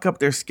totally fuck up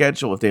their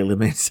schedule if they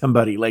eliminate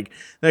somebody. Like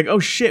oh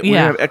shit, we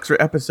have extra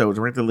episodes.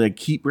 We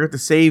have to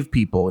save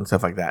people and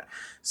stuff like that.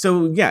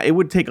 So yeah, it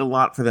would take a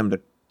lot for them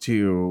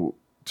to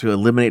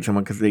eliminate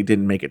someone because they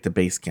didn't make it to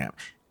base camp.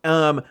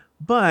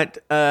 But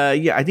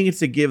I think it's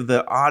to give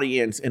the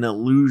audience an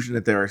illusion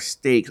that there are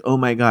stakes. Oh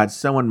my God,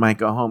 someone might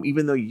go home,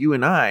 even though you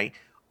and I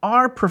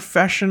are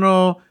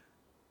professional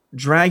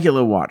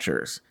Dragula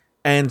watchers.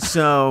 And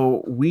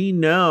so we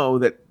know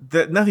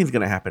that nothing's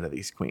going to happen to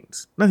these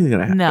queens. Nothing's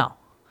going to happen. No.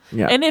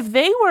 Yeah. And if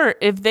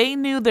they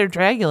knew their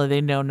Dragula,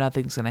 they know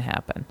nothing's going to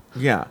happen.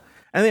 Yeah.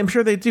 And I'm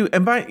sure they do.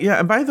 And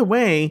by the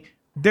way,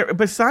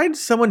 besides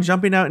someone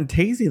jumping out and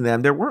tasing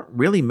them, there weren't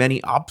really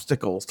many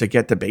obstacles to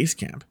get to base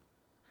camp.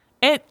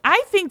 And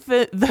I think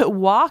the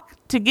walk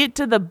to get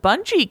to the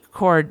bungee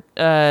cord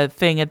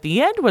thing at the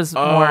end was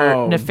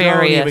more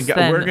nefarious.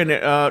 We're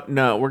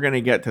gonna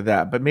get to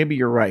that. But maybe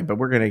you're right. But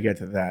we're gonna get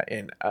to that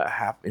in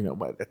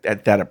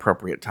at that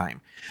appropriate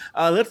time.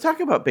 Let's talk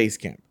about base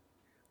camp.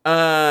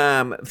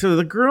 So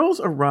the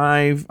girls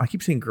arrive. I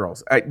keep saying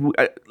girls.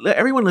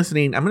 Everyone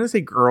listening, I'm gonna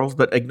say girls,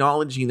 but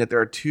acknowledging that there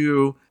are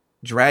two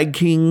drag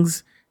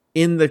kings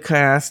in the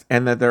cast,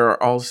 and that there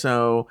are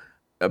also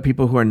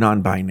people who are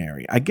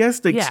non-binary. I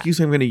guess the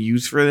excuse I'm going to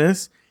use for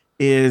this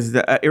is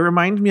that it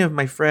reminds me of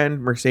my friend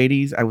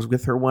Mercedes. I was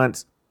with her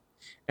once,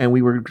 and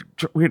we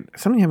had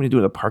something having to do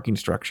with a parking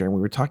structure, and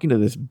we were talking to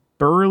this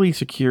burly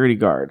security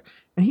guard,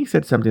 and he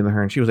said something to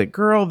her, and she was like,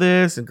 "Girl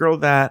this and girl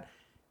that,"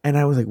 and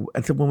I was like,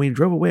 and so when we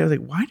drove away, I was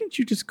like, "Why didn't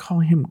you just call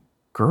him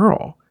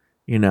girl?"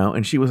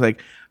 And she was like,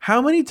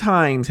 "How many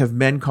times have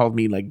men called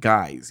me like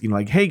guys?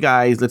 Like, hey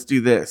guys, let's do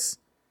this."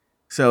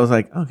 So I was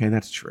like, okay,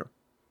 that's true.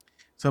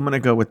 So I'm going to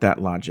go with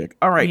that logic.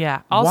 All right.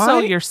 Yeah. Also,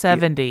 you're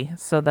 70,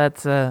 so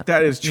that's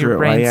that is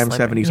true. I am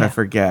 70, so I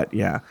forget.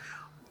 Yeah.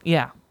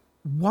 Yeah.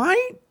 Why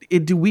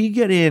do we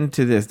get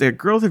into this? The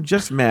girls have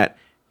just met,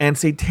 and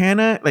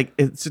Satana,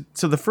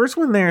 so the first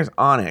one there is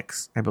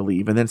Onyx, I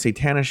believe, and then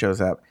Satana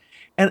shows up,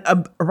 and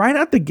right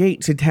out the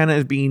gate, Satana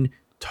is being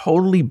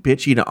totally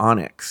bitchy to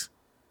Onyx.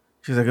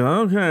 She's like,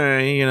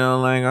 okay,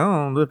 like,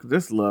 oh, look at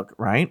this look,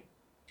 right?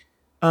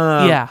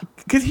 Yeah.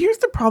 Because here's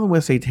the problem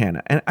with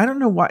Satana, and I don't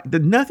know why.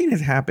 Nothing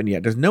has happened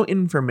yet. There's no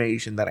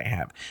information that I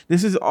have.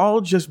 This is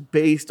all just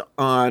based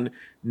on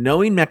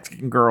knowing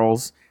Mexican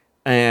girls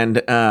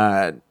and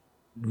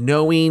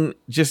knowing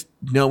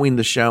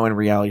the show and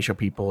reality show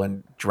people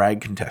and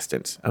drag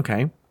contestants.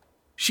 Okay,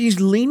 she's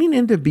leaning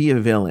in to be a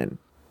villain.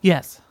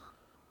 Yes.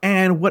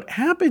 And what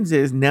happens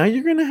is now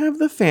you're going to have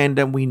the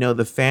fandom. We know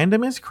the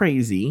fandom is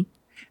crazy.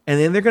 And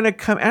then they're going to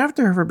come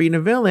after her for being a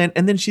villain.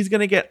 And then she's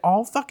going to get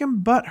all fucking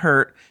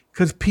butthurt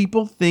because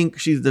people think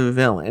she's the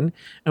villain.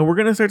 And we're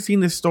going to start seeing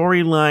this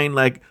storyline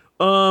like,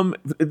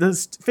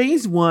 this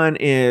phase 1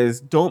 is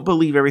don't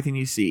believe everything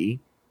you see.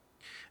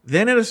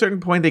 Then at a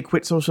certain point, they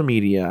quit social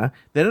media.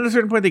 Then at a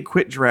certain point, they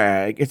quit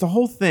drag. It's a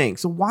whole thing.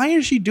 So why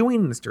is she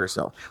doing this to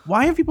herself?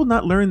 Why have people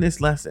not learned this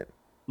lesson?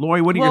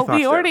 Lori, what are your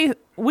thoughts there?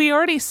 We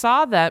already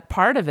saw that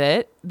part of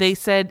it. They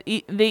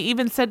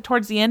even said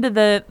towards the end of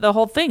the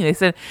whole thing, they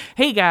said,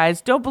 hey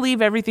guys, don't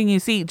believe everything you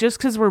see. Just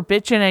because we're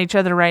bitching at each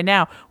other right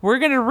now, we're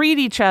going to read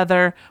each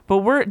other,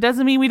 but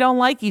doesn't mean we don't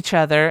like each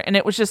other. And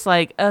it was just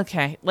like,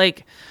 okay,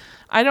 like,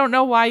 I don't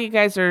know why you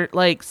guys are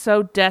like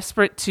so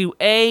desperate to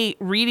A,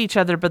 read each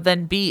other, but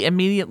then B,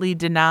 immediately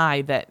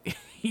deny that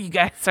you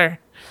guys are...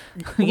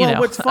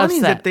 what's funny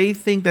is upset. that they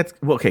think that's...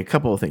 Well, okay, a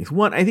couple of things.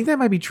 One, I think that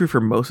might be true for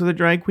most of the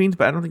drag queens,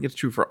 but I don't think it's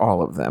true for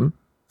all of them.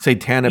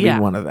 Satana being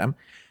one of them.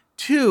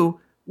 Two,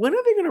 when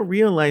are they going to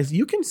realize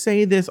you can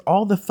say this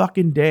all the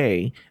fucking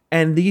day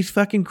and these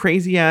fucking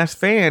crazy ass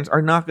fans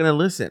are not going to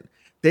listen?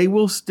 They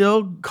will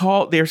still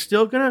call... They're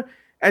still going to...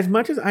 As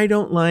much as I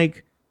don't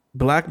like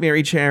Black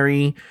Mary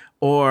Cherry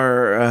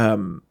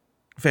or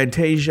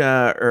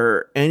Fantasia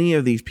or any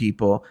of these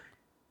people...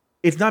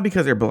 It's not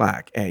because they're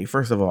black, A,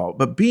 first of all.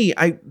 But B,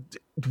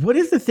 what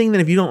is the thing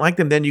that if you don't like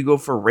them, then you go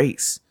for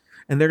race?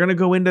 And they're gonna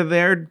go into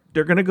their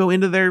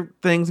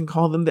things and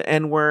call them the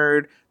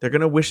N-word. They're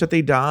gonna wish that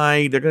they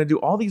died. They're gonna do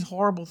all these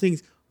horrible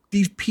things.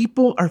 These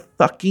people are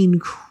fucking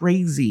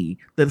crazy.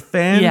 The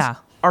fans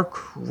are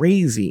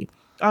crazy.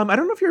 I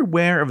don't know if you're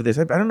aware of this.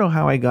 I don't know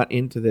how I got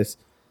into this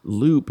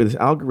loop, this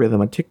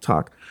algorithm on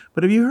TikTok.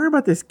 But have you heard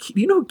about this? Do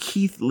you know who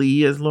Keith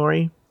Lee is,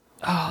 Lori?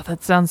 Oh,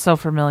 that sounds so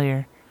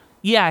familiar.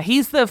 Yeah,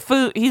 he's the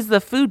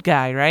food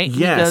guy, right?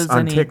 Yes,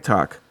 on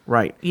TikTok,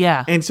 right.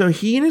 Yeah. And so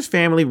he and his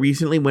family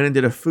recently went and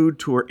did a food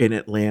tour in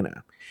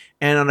Atlanta.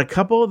 And on a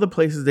couple of the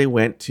places they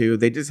went to,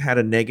 they just had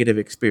a negative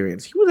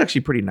experience. He was actually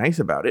pretty nice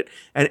about it.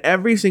 And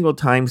every single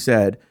time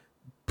said,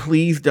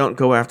 please don't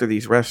go after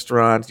these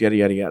restaurants, yada,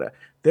 yada, yada.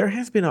 There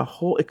has been a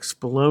whole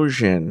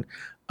explosion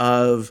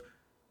of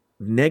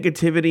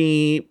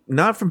negativity,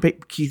 not from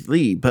Keith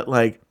Lee, but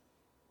like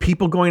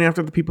people going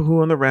after the people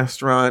who own the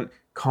restaurant,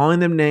 calling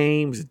them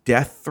names,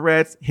 death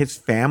threats. His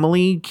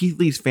family, Keith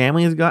Lee's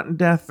family, has gotten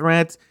death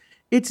threats.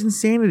 It's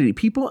insanity.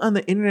 People on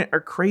the internet are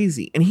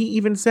crazy. And he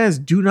even says,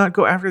 do not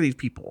go after these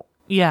people.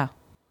 Yeah.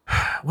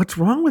 What's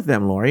wrong with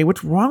them, Lori?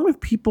 What's wrong with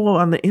people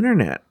on the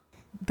internet?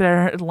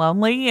 They're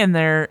lonely and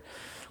they're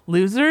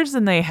losers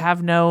and they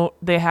have no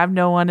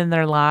one in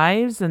their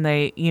lives and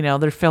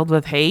they're filled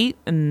with hate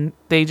and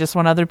they just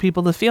want other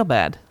people to feel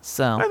bad.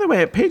 So by the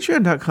way, at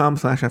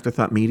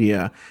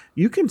patreon.com/afterthoughtmedia,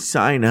 you can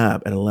sign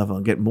up at a level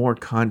and get more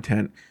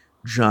content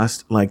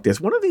just like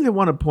this. One of the things I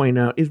want to point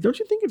out is, don't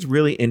you think it's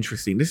really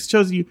interesting? This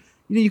shows you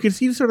can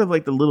see sort of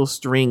like the little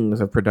strings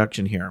of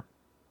production here.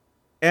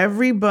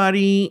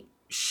 Everybody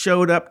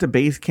showed up to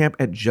base camp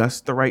at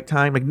just the right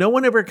time. Like no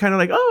one ever kind of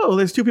like, oh,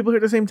 there's two people here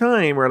at the same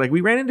time, or like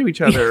we ran into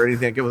each other or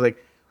anything. It was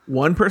like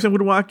one person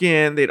would walk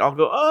in, they'd all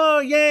go,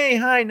 oh, yay,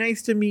 hi,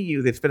 nice to meet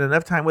you. They'd spend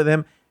enough time with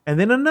them, and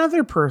then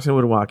another person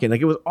would walk in.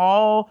 Like it was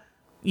all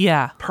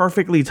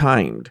perfectly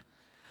timed.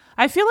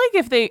 I feel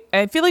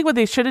like what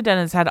they should have done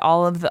is had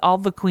all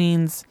the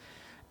queens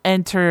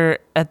enter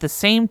at the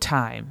same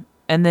time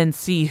and then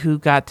see who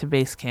got to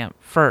base camp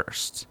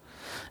first.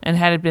 And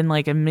had it been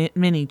like a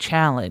mini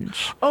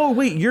challenge. Oh,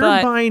 wait, you're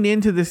buying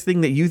into this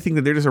thing that you think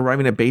that they're just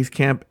arriving at base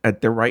camp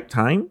at the right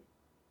time?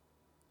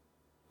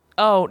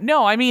 Oh,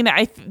 no, I mean,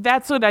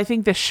 that's what I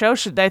think the show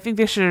should... I think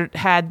they should have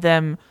had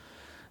them...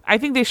 I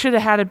think they should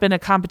have had it been a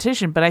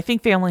competition, but I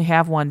think they only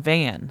have one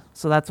van.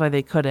 So that's why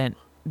they couldn't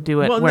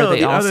do it where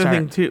they all start. The other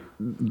thing, too,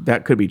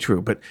 that could be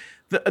true, but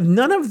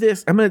none of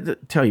this... I'm going to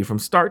tell you, from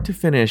start to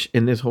finish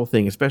in this whole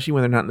thing, especially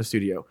when they're not in the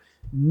studio,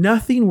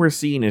 nothing we're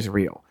seeing is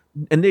real.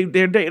 And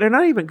they're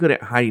not even good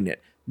at hiding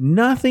it.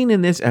 Nothing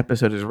in this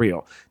episode is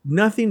real.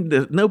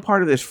 No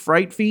part of this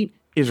fright feat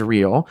is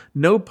real.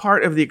 No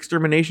part of the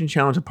extermination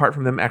challenge, apart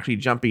from them actually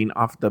jumping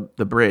off the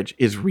bridge,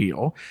 is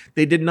real.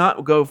 They did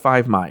not go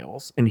 5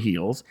 miles in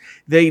heels.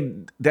 I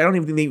don't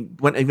even think they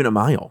went even a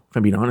mile, if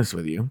I'm being honest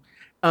with you.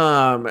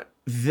 None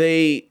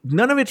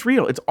of it's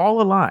real. It's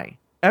all a lie.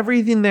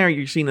 Everything there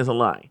you're seeing is a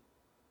lie.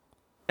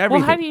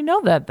 Everything. Well, how do you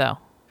know that though?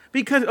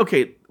 Because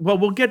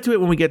we'll get to it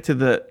when we get to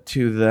the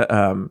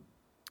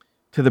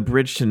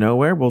bridge to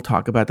nowhere. We'll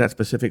talk about that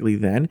specifically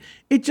then.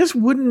 It just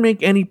wouldn't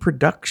make any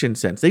production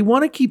sense. They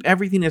want to keep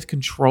everything as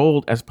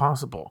controlled as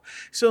possible.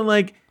 So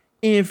like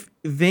if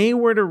they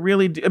were to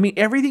really do, I mean,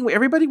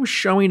 everybody was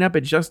showing up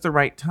at just the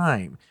right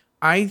time.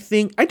 I do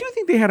think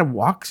they had to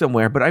walk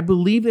somewhere, but I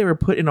believe they were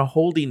put in a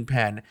holding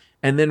pen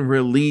and then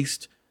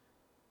released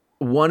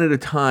one at a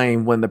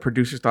time when the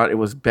producers thought it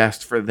was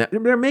best for them.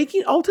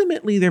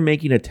 Ultimately they're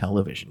making a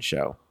television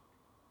show.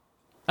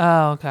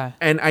 Oh, okay.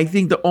 And I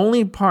think the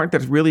only part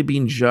that's really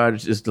being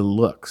judged is the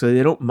look. So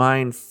they don't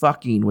mind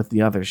fucking with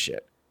the other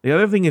shit. The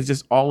other thing is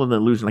just all an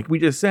illusion. Like we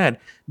just said,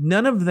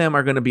 none of them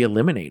are going to be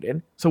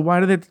eliminated. So why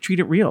do they have to treat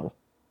it real?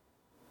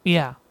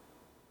 Yeah.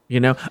 You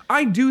know,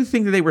 I do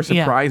think that they were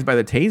surprised by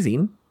the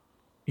tasing,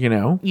 you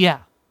know? Yeah.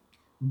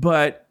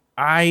 But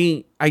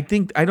I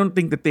don't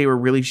think that they were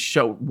really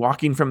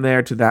walking from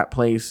there to that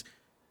place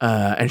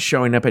and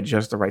showing up at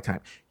just the right time.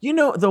 You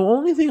know, the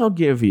only thing I'll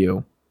give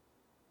you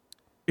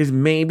is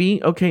maybe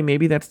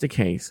that's the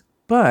case,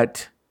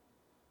 but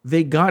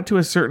they got to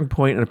a certain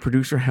point and a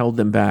producer held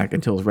them back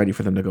until it was ready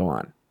for them to go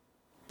on.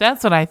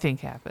 That's what I think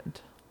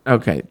happened.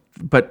 Okay,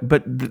 but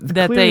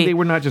clearly they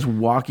were not just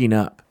walking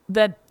up.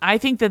 That I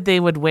think that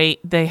they would wait.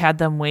 They had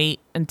them wait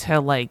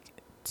until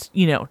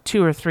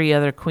 2 or 3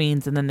 other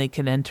queens, and then they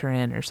could enter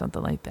in or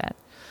something like that.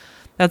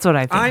 That's what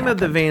I think. I'm of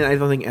the vein. I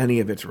don't think any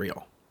of it's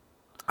real.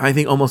 I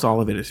think almost all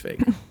of it is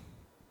fake.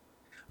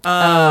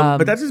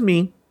 But that's just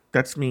me.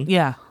 That's me.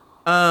 Yeah.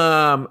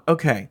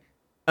 Okay.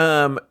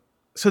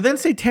 So then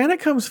Satana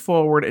comes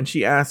forward and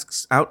she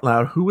asks out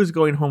loud who is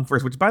going home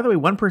first, which, by the way,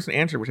 one person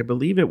answered, which I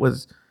believe it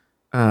was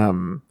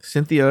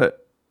Cynthia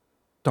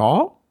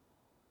Dahl.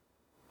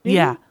 Maybe?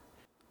 Yeah.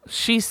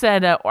 She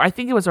said, I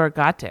think it was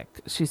Orgotic.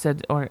 She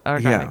said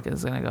Orgotic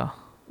is going to go,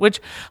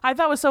 which I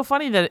thought was so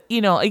funny that,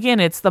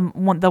 again, it's the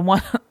one of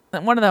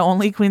the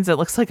only queens that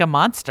looks like a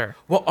monster.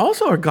 Well,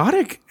 also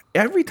Orgotic,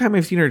 every time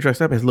I've seen her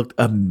dressed up, has looked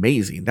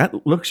amazing.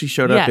 That look she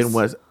showed up in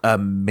was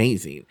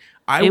amazing.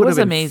 I would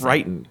have been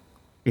frightened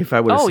if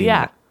I would have seen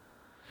that.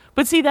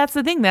 But see, that's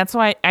the thing. That's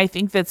why I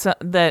think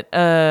that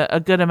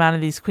a good amount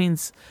of these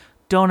queens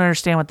don't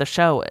understand what the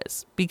show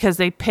is, because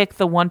they pick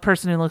the one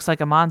person who looks like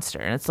a monster.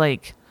 And it's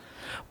like,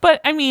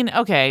 but I mean,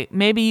 okay,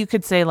 maybe you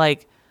could say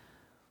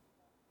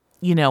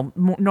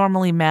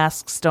normally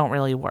masks don't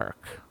really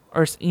work,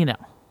 or,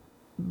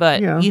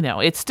 but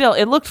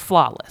it looked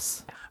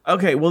flawless.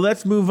 Okay, well,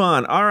 let's move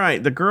on. All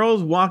right, the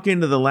girls walk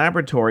into the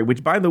laboratory,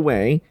 which, by the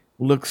way,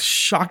 looks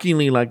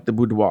shockingly like the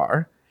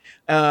boudoir.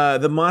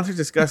 The monsters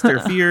discuss their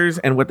fears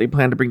and what they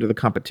plan to bring to the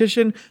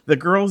competition. The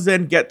girls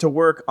then get to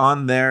work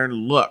on their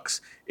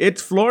looks.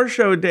 It's floor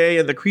show day,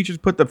 and the creatures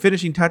put the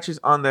finishing touches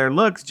on their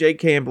looks.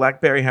 JK and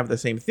Blackberry have the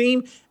same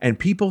theme, and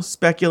people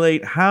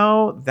speculate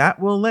how that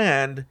will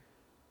land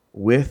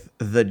with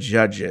the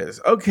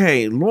judges.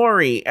 Okay,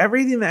 Lori,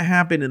 everything that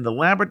happened in the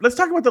laboratory. Let's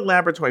talk about the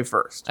laboratory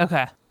first.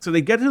 Okay. So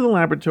they get to the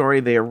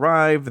laboratory, they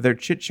arrive, they're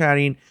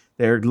chit-chatting,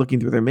 they're looking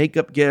through their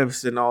makeup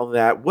gifts and all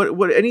that.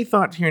 What any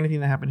thoughts here,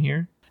 anything that happened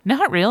here?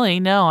 Not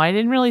really, no. I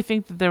didn't really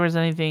think that there was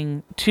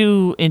anything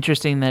too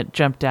interesting that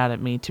jumped out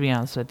at me, to be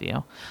honest with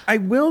you. I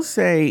will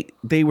say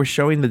they were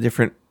showing the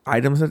different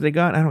items that they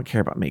got. I don't care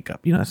about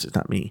makeup. That's just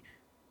not me.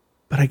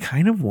 But I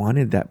kind of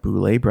wanted that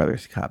Boulay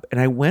Brothers cup. And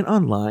I went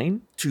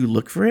online to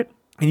look for it,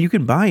 and you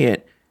can buy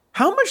it.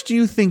 How much do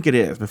you think it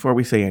is before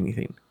we say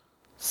anything?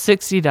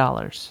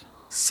 $60.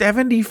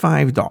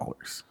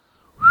 $75.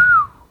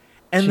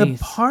 And Jeez.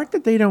 the part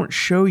that they don't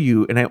show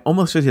you, and I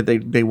almost said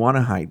that they want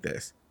to hide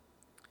this,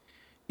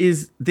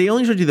 is they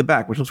only showed you the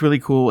back, which looks really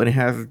cool, and it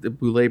has the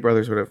Boulay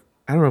Brothers sort of,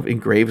 I don't know if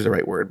engrave is the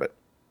right word, but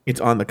it's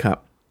on the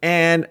cup.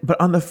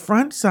 But on the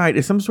front side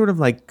is some sort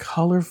of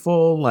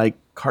colorful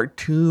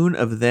cartoon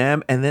of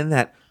them, and then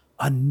that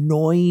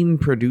annoying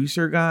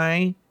producer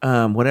guy,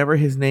 whatever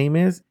his name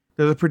is.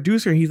 There's a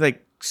producer, he's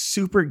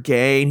super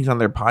gay, and he's on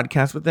their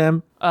podcast with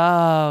them.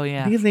 Oh, yeah.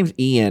 I think his name's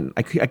Ian.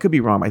 I could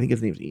be wrong, but I think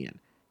his name's Ian.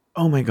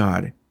 Oh my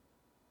God.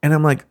 And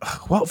I'm like,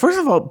 well, first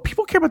of all,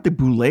 people care about the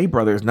Boulay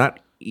Brothers,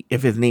 not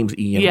if his name's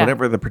Ian,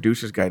 whatever the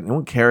producer's guy. No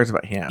one cares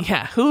about him.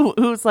 Yeah,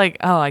 who's like,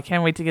 oh, I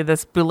can't wait to get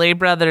this Boulay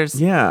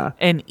Brothers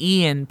and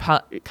Ian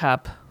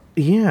cup.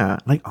 Yeah,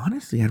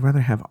 honestly, I'd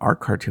rather have our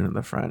cartoon in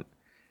the front.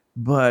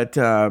 But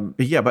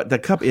the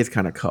cup is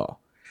kind of cool.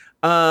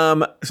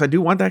 So I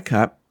do want that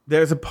cup.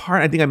 There's a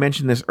part, I think I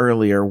mentioned this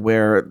earlier,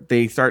 where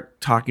they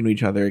start talking to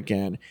each other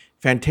again.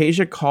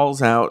 Fantasia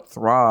calls out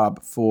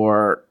Throb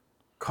for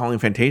calling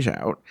Fantasia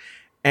out.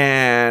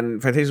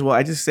 And Fantasia, well,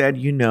 I just said,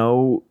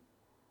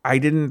 I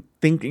didn't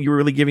think you were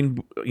really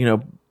giving,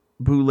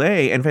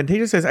 Boulay. And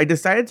Fantasia says, I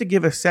decided to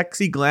give a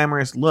sexy,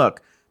 glamorous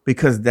look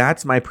because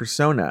that's my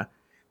persona,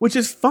 which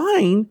is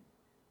fine,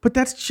 but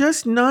that's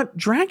just not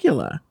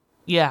Dracula.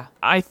 Yeah,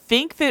 I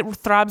think that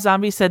Throb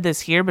Zombie said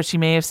this here, but she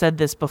may have said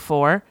this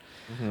before.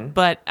 Mm-hmm.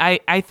 But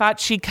I thought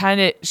she's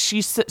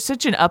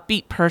such an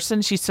upbeat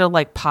person. She's so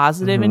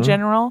positive in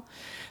general,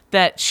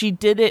 that she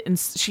did it, and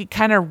she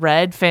kind of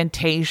read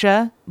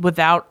Fantasia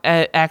without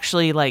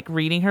actually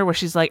reading her, where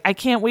she's like, I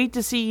can't wait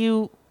to see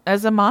you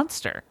as a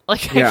monster. I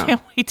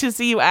can't wait to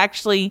see you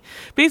actually,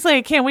 basically,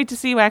 I can't wait to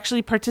see you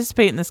actually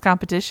participate in this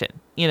competition,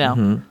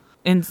 Mm-hmm.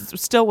 and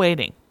still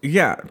waiting.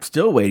 Yeah,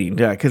 still waiting.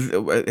 Yeah, because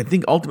I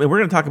think ultimately we're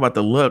going to talk about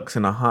the looks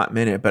in a hot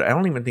minute, but I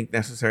don't even think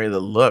necessarily the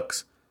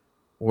looks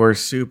were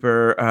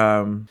super.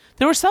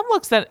 There were some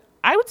looks that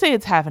I would say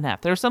it's half and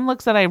half. There were some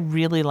looks that I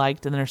really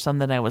liked, and there's some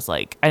that I was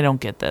like, I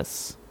don't get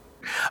this.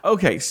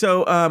 Okay,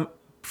 so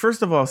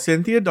first of all,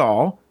 Cynthia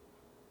Dahl,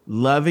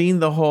 loving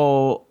the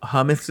whole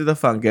hummus to the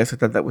fungus. I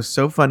thought that was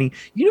so funny.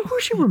 You know who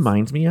she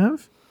reminds me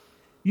of?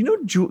 You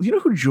know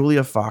who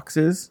Julia Fox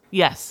is?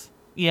 Yes.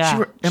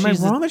 Yeah. Am I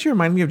wrong that she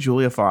reminds me of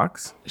Julia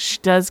Fox? She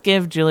does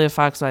give Julia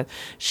Fox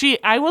vibes.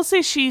 I will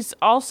say she's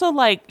also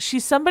like,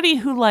 she's somebody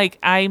who like,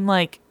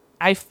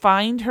 I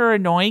find her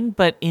annoying,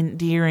 but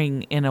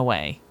endearing in a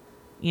way.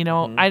 You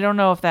know, I don't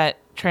know if that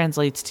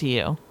translates to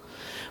you,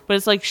 but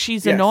it's like,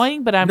 she's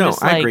annoying, but I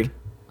agree.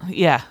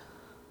 Yeah.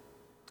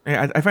 I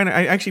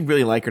actually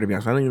really like her, to be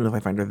honest. I don't even know if I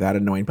find her that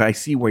annoying, but I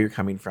see where you're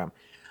coming from.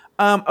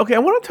 Okay, I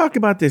want to talk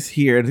about this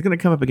here. It's going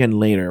to come up again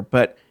later,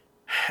 but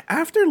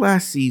after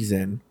last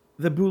season,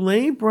 the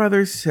Boulet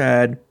brothers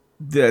said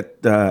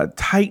that the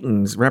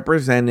Titans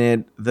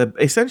represented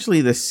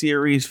essentially the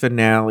series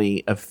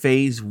finale of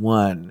phase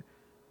 1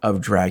 of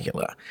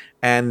Dragula,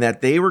 and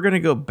that they were going to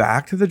go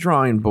back to the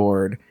drawing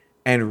board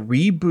and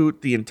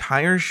reboot the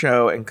entire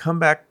show and come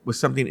back with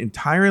something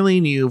entirely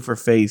new for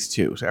phase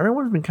 2. So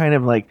everyone's been kind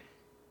of like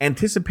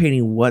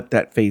anticipating what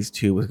that phase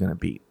 2 was going to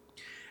be.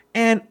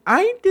 And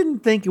I didn't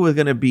think it was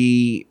going to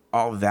be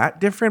all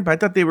that different, but I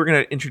thought they were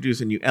going to introduce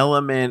a new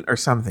element or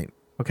something.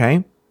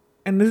 Okay?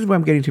 And this is what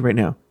I'm getting to right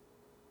now.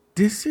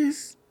 This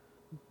is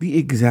the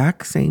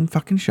exact same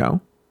fucking show.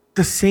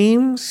 The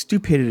same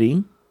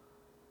stupidity,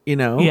 you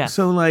know? Yeah.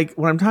 So, like,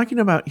 what I'm talking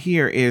about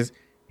here is,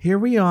 here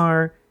we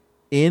are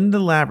in the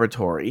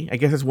laboratory. I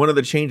guess it's one of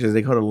the changes.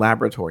 They call it a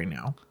laboratory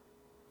now.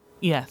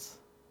 Yes.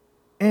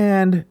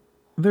 And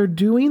they're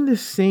doing the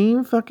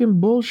same fucking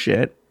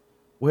bullshit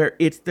where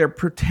they're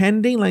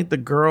pretending like the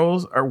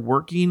girls are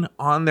working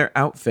on their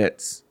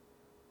outfits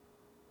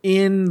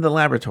in the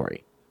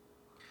laboratory.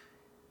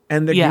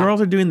 And the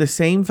girls are doing the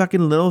same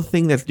fucking little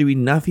thing that's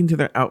doing nothing to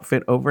their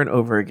outfit over and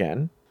over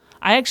again.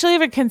 I actually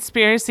have a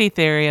conspiracy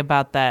theory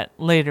about that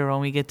later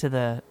when we get to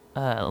the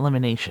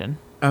elimination.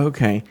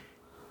 Okay.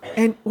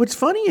 And what's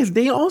funny is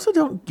they also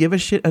don't give a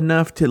shit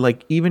enough to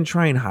like even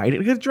try and hide it,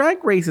 because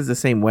Drag Race is the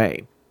same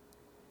way.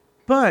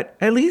 But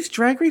at least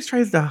Drag Race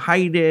tries to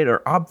hide it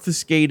or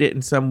obfuscate it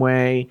in some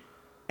way,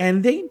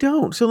 and they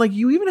don't. So, like,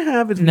 you even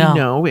have, as we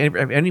know, if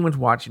anyone's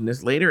watching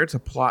this later, it's a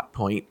plot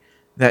point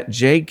that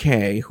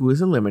JK, who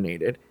is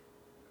eliminated,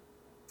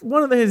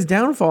 one of his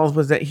downfalls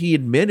was that he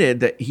admitted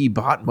that he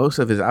bought most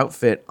of his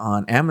outfit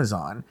on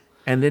Amazon,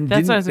 and then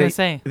that's what I was going to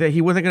say, that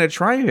he wasn't going to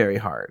try very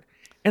hard.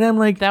 And I'm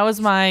like, that was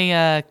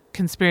my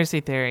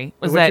conspiracy theory,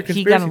 was that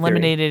he got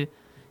eliminated. Theory?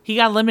 He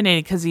got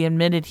eliminated because he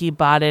admitted he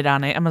bought it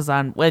on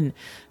Amazon, when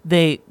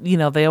they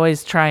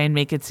always try and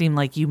make it seem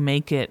like you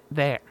make it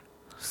there.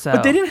 So,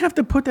 but they didn't have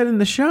to put that in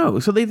the show.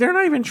 So they're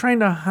not even trying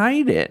to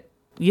hide it.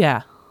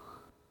 Yeah.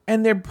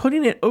 And they're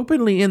putting it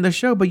openly in the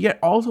show, but yet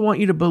also want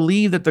you to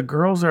believe that the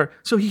girls are...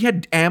 So he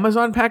had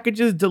Amazon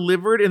packages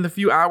delivered in the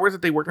few hours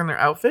that they worked on their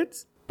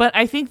outfits? But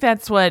I think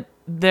that's what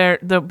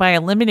by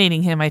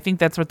eliminating him, I think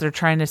that's what they're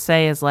trying to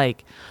say is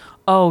like,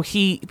 oh,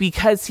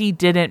 because he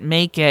didn't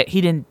make it, he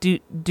didn't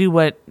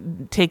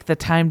take the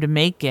time to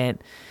make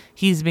it,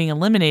 he's being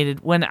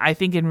eliminated. When I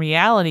think in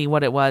reality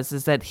what it was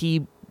is that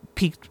he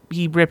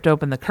ripped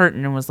open the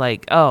curtain and was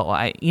like,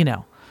 oh,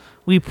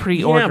 we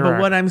pre-order. Yeah, but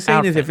what I'm saying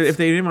outfits. is if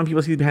they didn't want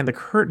people to see behind the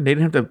curtain, they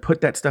didn't have to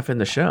put that stuff in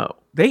the show.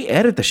 They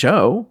edit the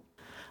show.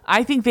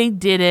 I think they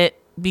did it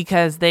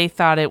because they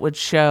thought it would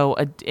show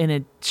in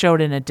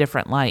a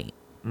different light.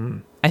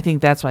 I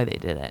think that's why they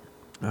did it.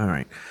 All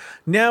right.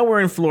 Now we're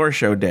in floor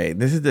show day.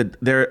 This is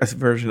their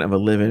version of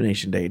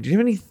elimination day. Do you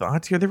have any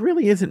thoughts here? There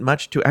really isn't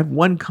much to it. I have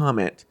one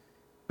comment,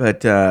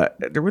 but there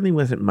really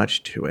wasn't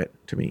much to it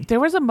to me. There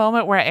was a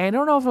moment where I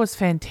don't know if it was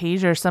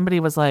Fantasia or somebody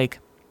was like,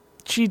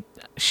 she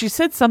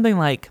said something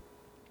like,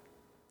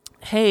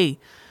 hey,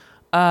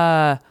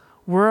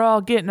 we're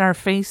all getting our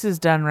faces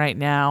done right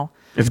now.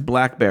 It's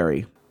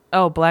Blackberry.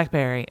 Oh,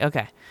 Blackberry.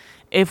 Okay.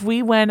 If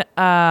we're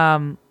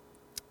all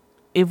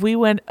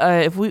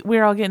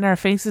getting our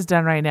faces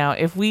done right now,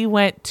 if we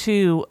went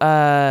to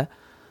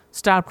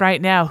stopped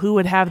right now, who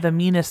would have the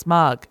meanest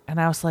mug? And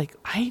I was like,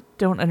 I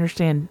don't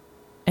understand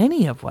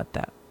any of what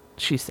that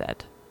she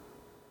said.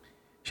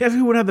 She asked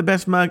who would have the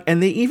best mug,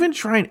 and they even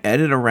try and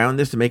edit around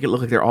this to make it look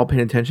like they're all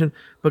paying attention,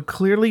 but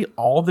clearly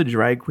all the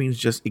drag queens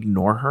just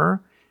ignore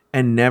her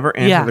and never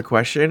answer the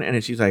question,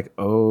 and she's like,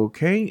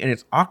 okay, and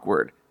it's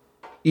awkward.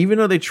 Even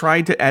though they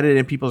tried to edit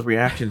in people's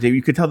reactions,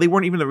 you could tell they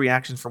weren't even the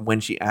reactions from when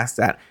she asked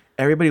that.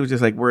 Everybody was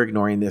just like, we're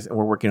ignoring this and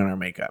we're working on our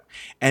makeup.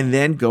 And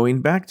then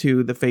going back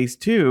to the phase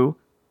 2,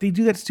 they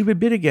do that stupid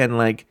bit again,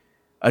 like,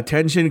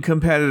 attention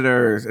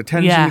competitors.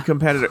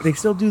 They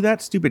still do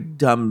that stupid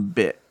dumb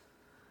bit.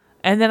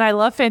 And then I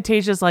love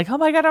Fantasia's like, oh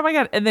my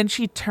god, and then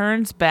she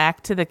turns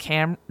back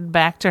to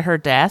back to her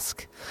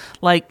desk,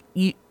 like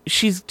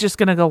she's just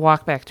gonna go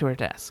walk back to her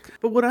desk.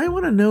 But what I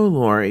want to know,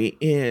 Lori,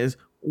 is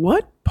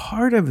what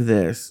part of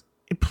this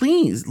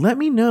please let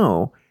me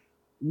know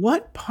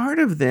what part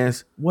of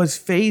this was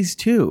phase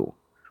 2.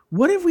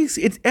 What if we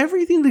see? It's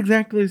everything's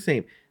exactly the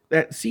same.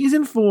 That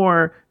season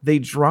 4, they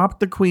dropped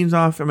the queens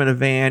off from in a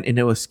van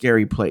into a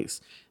scary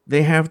place.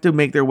 They have to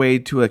make their way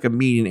to like a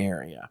meeting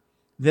area.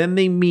 Then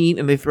they meet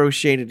and they throw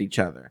shade at each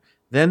other.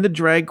 Then the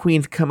drag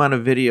queens come on a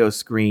video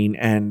screen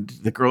and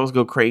the girls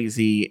go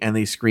crazy and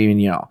they scream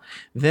and yell.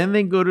 Then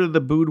they go to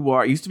the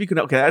boudoir. It used to be,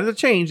 okay, that is a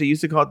change. They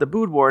used to call it the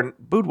boudoir.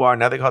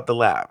 Now they call it the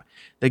lab.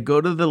 They go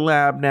to the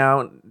lab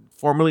now,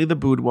 formerly the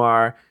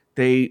boudoir.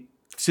 They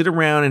sit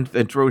around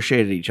and throw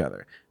shade at each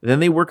other. Then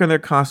they work on their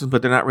costumes,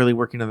 but they're not really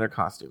working on their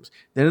costumes.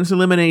 Then it's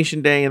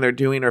elimination day and they're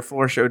doing their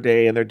floor show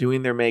day and they're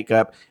doing their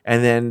makeup.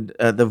 And then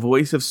the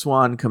voice of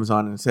Swan comes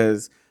on and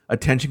says,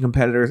 "Attention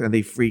competitors," and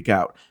they freak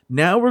out.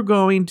 Now we're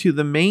going to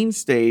the main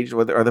stage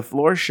or the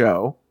floor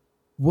show.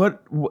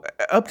 What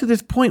up to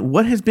this point,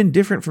 what has been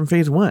different from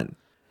phase 1?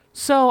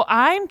 So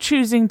I'm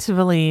choosing to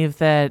believe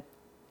that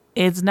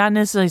it's not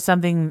necessarily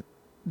something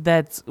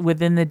that's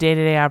within the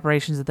day-to-day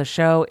operations of the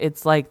show.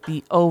 It's like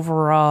the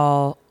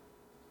overall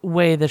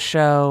way the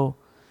show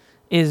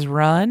is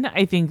run.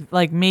 I think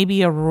like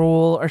maybe a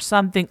rule or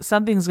something's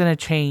going to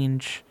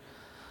change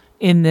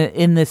in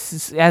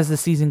this as the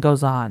season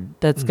goes on.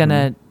 That's going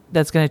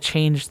to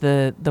change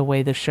the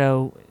way the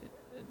show,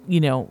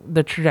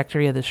 the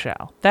trajectory of the show.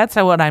 That's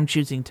what I'm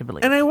choosing to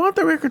believe. And I want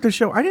the record to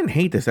show I didn't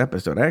hate this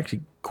episode. I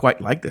actually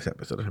quite like this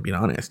episode, if I'm being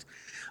honest.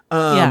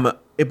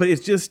 But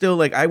it's just still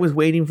like I was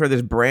waiting for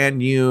this brand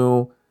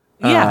new,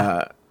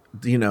 like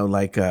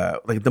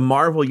the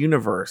Marvel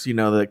universe,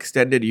 the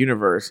extended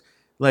universe.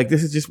 Like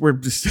this is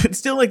it's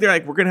still like they're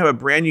like, we're going to have a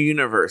brand new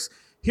universe.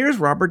 Here's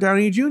Robert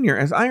Downey Jr.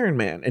 as Iron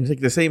Man, and it's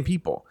like the same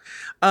people.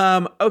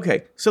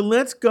 Okay, so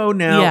let's go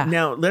now. Yeah.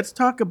 Now let's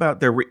talk about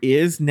there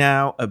is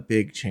now a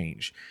big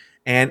change,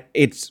 and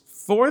it's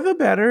for the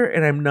better.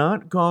 And I'm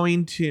not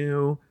going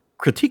to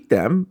critique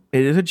them.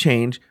 It is a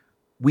change.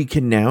 We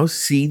can now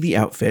see the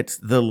outfits.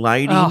 The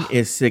lighting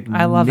is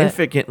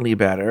significantly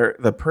better.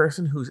 The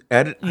person who's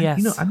editing,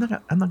 yes. I'm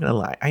not gonna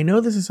lie. I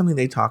know this is something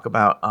they talk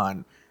about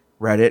on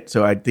Reddit,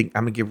 so I think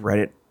I'm gonna give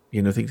Reddit,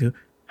 thing too.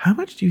 How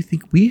much do you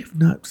think we have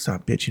not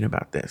stopped bitching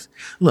about this?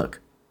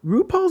 Look,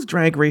 RuPaul's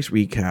Drag Race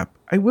Recap,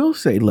 I will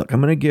say, look,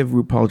 I'm going to give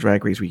RuPaul's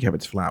Drag Race Recap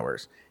its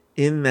flowers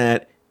in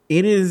that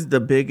it is the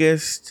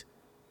biggest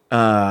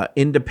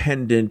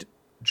independent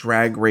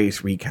drag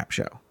race recap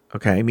show.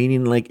 Okay?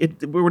 Meaning like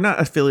we're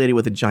not affiliated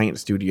with a giant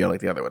studio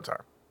like the other ones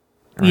are.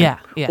 Right?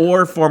 Yeah.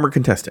 Or former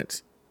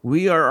contestants.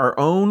 We are our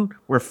own.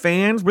 We're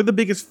fans. We're the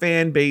biggest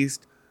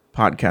fan-based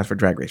podcast for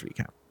Drag Race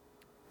Recap.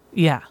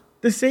 Yeah.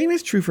 The same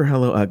is true for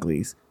Hello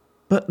Uglies.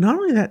 But not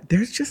only that,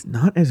 there's just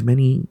not as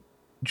many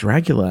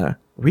Dragula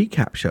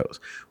recap shows.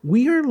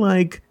 We are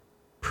like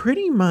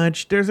pretty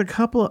much, there's a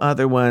couple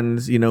other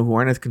ones, who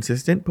aren't as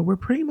consistent, but we're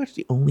pretty much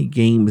the only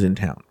games in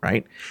town,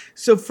 right?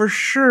 So for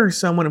sure,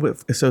 someone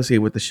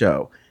associated with the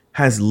show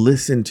has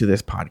listened to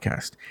this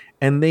podcast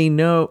and they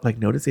know, like,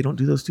 notice they don't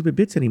do those stupid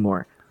bits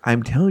anymore.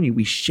 I'm telling you,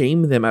 we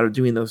shame them out of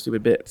doing those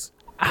stupid bits.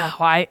 Oh,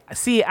 I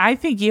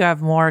think you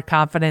have more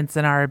confidence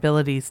in our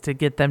abilities to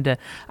get them to.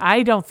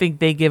 I don't think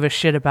they give a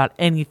shit about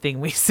anything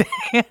we say.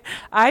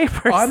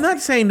 I'm not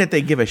saying that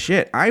they give a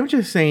shit. I'm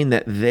just saying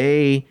that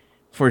they,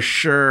 for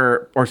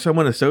sure, or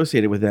someone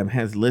associated with them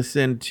has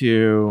listened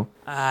to.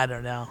 I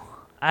don't know.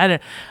 I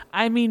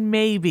mean,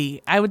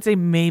 maybe. I would say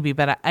maybe,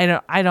 but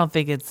I don't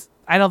think it's.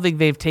 I don't think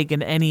they've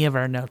taken any of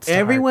our notes.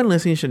 Everyone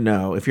listening should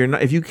know if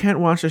you can't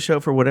watch the show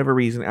for whatever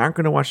reason, aren't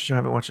going to watch the show,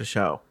 haven't watched the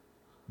show.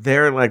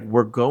 They're like,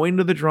 we're going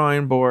to the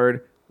drawing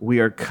board.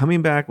 We are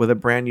coming back with a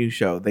brand new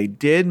show. They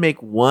did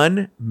make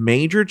one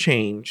major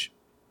change,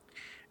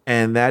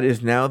 and that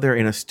is now they're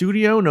in a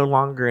studio, no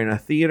longer in a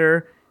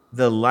theater.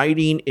 The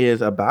lighting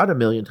is about 1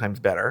 million times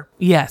better.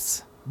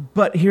 Yes.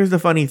 But here's the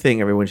funny thing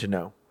everyone should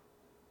know.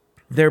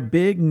 Their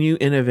big new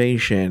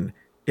innovation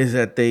is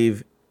that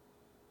they've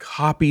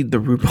copied the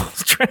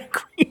RuPaul's Drag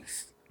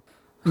Race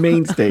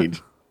main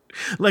stage.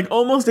 Like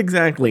almost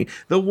exactly.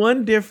 The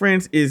one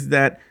difference is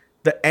that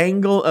the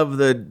angle of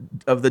the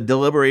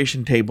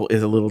deliberation table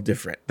is a little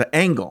different. The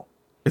angle.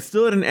 It's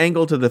still at an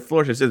angle to the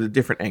floor, so it's a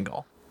different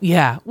angle.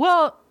 Yeah.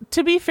 Well,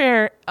 to be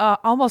fair,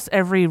 almost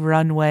every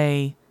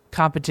runway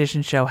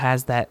competition show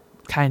has that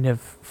kind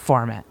of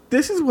format.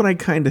 This is what I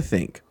kind of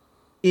think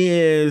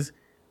is,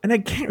 and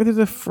there's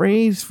a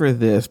phrase for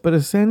this, but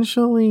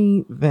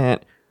essentially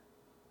that,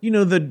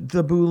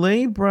 the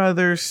Boulay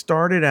brothers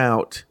started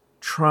out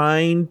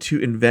trying to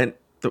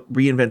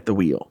reinvent the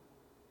wheel.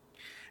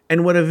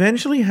 And what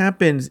eventually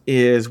happens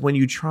is when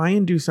you try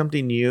and do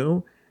something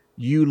new,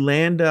 you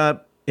land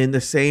up in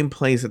the same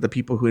place that the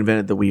people who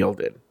invented the wheel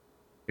did,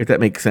 if that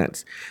makes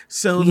sense.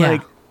 So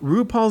like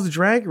RuPaul's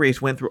Drag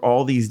Race went through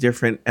all these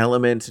different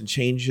elements and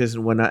changes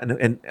and whatnot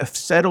and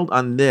settled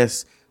on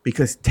this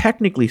because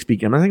technically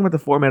speaking, I'm not talking about the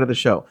format of the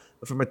show,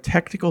 but from a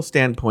technical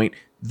standpoint,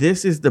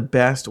 this is the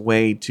best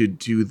way to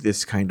do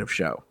this kind of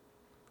show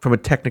from a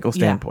technical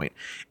standpoint.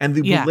 And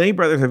the Boulay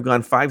brothers have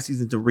gone 5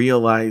 seasons to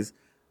realize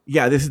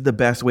yeah, this is the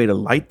best way to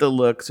light the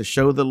looks, to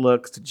show the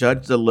looks, to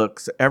judge the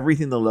looks,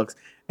 everything the looks.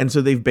 And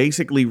so they've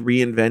basically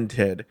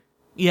reinvented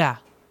Yeah.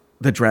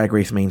 the Drag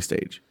Race main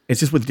stage. It's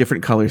just with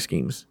different color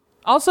schemes.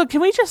 Also,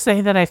 can we just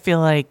say that I feel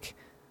like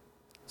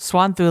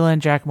Swan Thula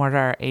and Jack Mortar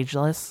are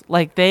ageless?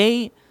 Like,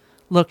 they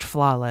looked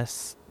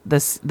flawless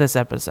this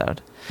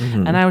episode.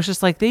 Mm-hmm. And I was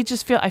just like,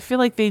 I feel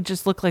like they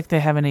just look like they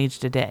haven't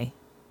aged a day.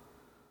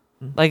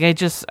 Like,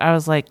 I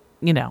was like,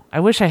 I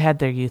wish I had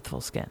their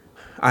youthful skin.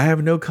 I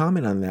have no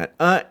comment on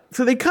that.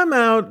 So they come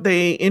out,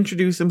 they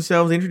introduce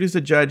themselves, they introduce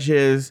the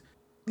judges.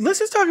 Let's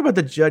just talk about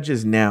the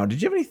judges now.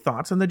 Did you have any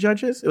thoughts on the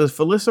judges? It was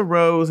Felissa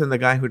Rose and the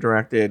guy who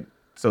directed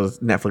those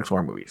Netflix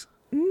horror movies.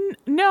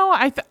 No,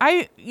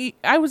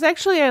 I was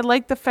actually, I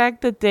liked the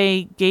fact that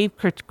they gave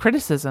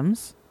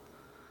criticisms.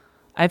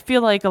 I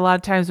feel like a lot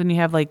of times when you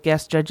have like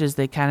guest judges,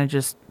 they kind of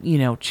just,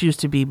 choose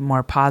to be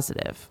more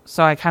positive.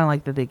 So I kind of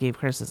like that they gave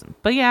criticism.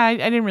 But yeah, I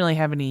didn't really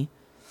have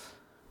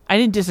I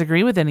didn't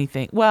disagree with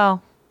anything.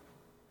 Well,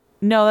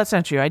 no, that's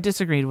not true. I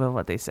disagreed with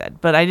what they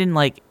said, but I didn't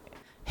like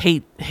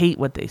hate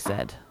what they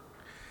said.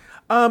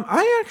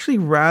 I actually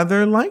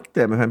rather liked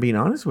them, if I'm being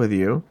honest with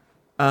you.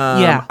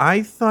 Yeah.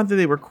 I thought that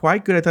they were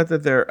quite good. I thought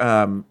that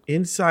their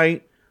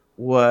insight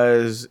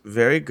was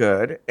very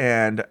good,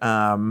 and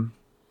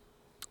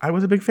I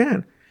was a big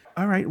fan.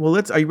 All right, well,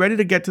 are you ready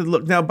to get to the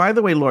look? Now, by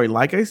the way, Lori,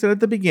 like I said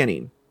at the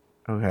beginning,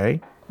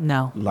 okay?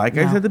 No. I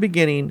said at the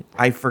beginning,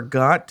 I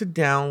forgot to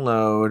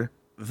download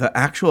the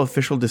actual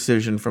official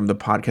decision from the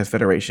Podcast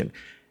Federation.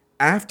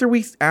 After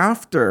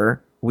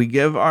we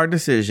give our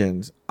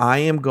decisions, I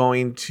am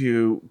going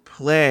to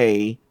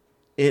play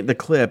the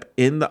clip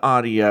in the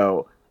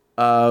audio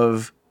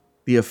of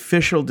the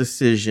official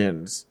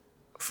decisions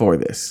for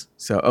this.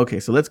 So,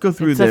 okay, so let's go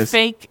through this.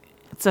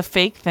 It's a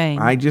fake thing.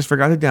 I just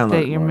forgot to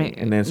download it,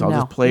 and then I'll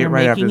just play it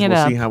right after this.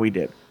 We'll see how we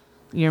did.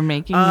 You're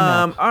making it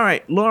up. All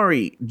right,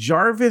 Lori,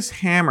 Jarvis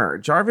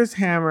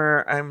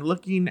Hammer, I'm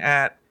looking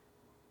at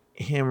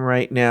him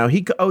right now.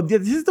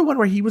 This is the one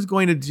where he was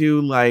going to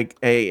do like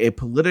a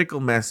political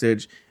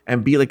message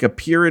and be like a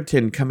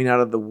Puritan coming out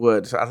of the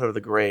woods, out of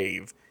the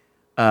grave.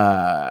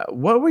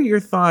 What were your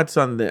thoughts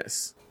on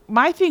this?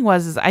 My thing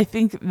is I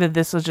think that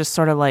this was just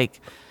sort of like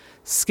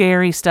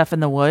scary stuff in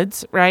the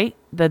woods, right?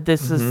 That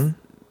this is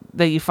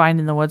that you find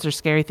in the woods, or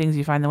scary things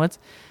you find in the woods.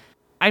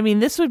 I mean,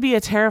 this would be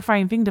a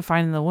terrifying thing to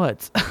find in the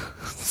woods.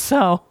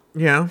 So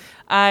yeah,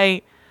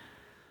 I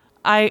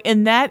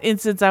in that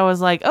instance, I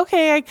was like,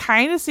 okay, I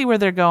kind of see where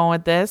they're going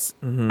with this.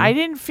 I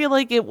didn't feel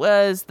like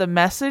the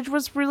message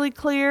was really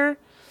clear.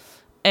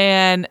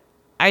 And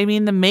I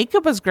mean, the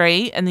makeup was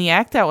great and the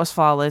act out was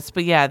flawless,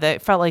 but yeah,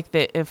 that felt like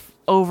if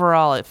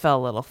overall it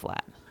fell a little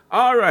flat.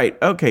 All right.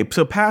 Okay.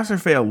 So pass or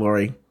fail,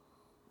 Lori?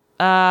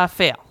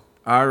 Fail.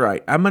 All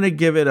right. I'm going to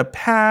give it a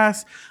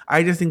pass.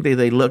 I just think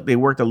they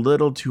worked a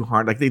little too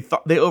hard. Like they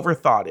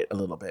overthought it a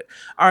little bit.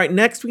 All right.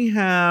 Next we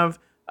have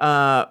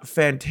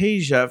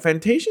Fantasia.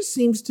 Fantasia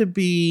seems to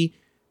be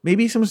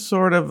maybe some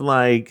sort of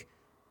like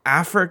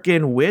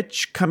African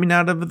witch coming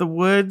out of the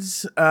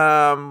woods.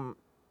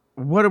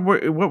 What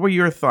were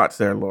your thoughts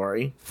there,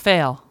 Lori?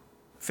 Fail.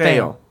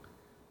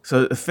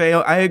 So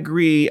fail. I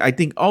agree. I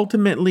think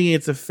ultimately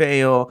it's a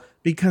fail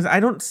because I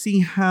don't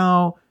see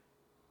how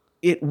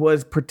it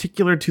was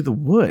particular to the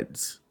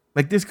woods.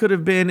 Like this could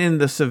have been in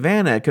the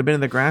savannah. It could have been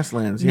in the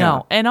grasslands. Yeah.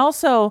 No, and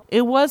also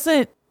it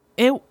wasn't.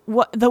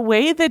 The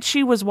way that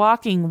she was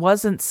walking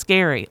wasn't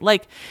scary.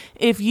 Like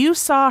if you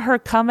saw her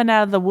coming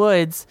out of the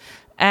woods,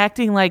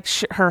 acting like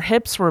her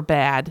hips were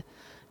bad,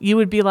 you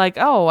would be like,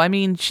 oh, I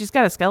mean, she's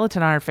got a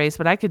skeleton on her face,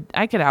 but I could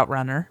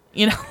outrun her.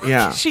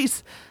 Yeah.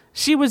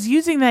 She was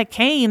using that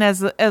cane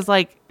as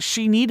like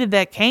she needed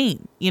that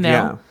cane.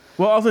 Yeah.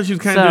 Well, also she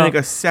was kind of doing like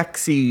a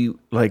sexy,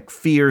 like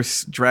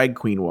fierce drag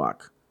queen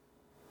walk.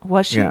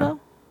 Was she though?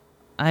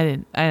 I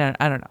don't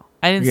know.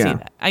 I didn't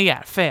see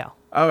that. Fail.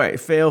 All right,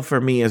 fail for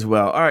me as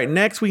well. All right,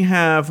 next we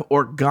have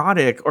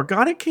Orgotic.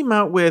 Orgotic came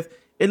out with,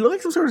 it looked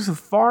like some sort of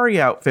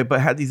safari outfit, but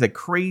had these like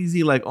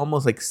crazy, like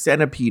almost like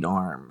centipede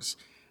arms.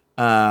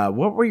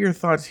 What were your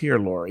thoughts here,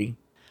 Lori?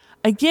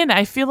 Again,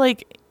 I feel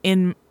like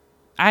I'm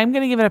going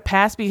to give it a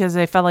pass because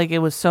I felt like it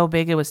was so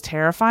big it was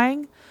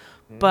terrifying,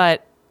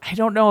 but I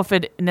don't know if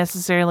it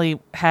necessarily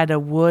had a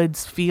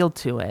woods feel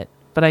to it,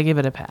 but I give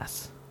it a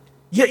pass.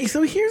 Yeah,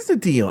 so here's the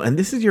deal, and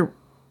this is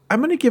I'm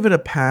going to give it a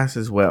pass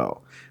as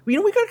well. We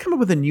got to come up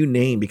with a new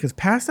name because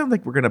pass sounds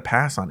like we're going to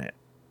pass on it.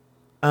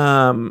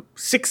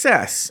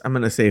 Success, I'm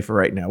going to say for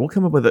right now. We'll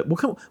come up with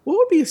what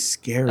would be a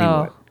scary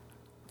one?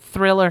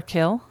 Thrill or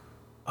kill?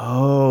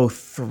 Oh,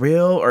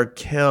 thrill or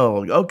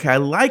kill. Okay, I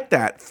like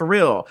that.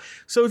 Thrill.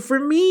 So for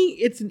me,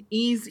 it's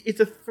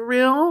a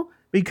thrill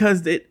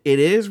because it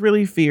is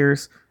really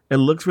fierce. It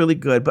looks really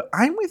good, but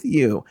I'm with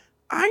you.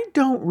 I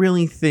don't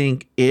really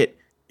think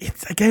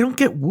it's like I don't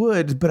get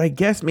woods, but I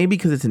guess maybe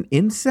because it's an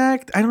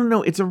insect. I don't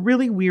know. It's a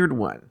really weird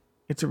one.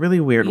 It's a really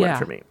weird one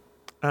for me.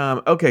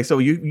 Okay, so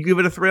you give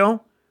it a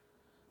thrill?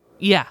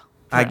 Yeah.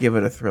 I give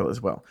it a thrill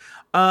as well.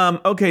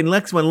 Okay,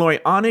 next one,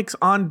 Lori. Onyx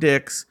on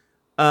Dix.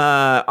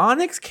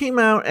 Onyx came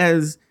out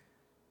as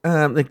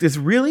like this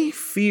really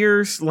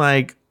fierce,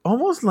 like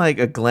almost like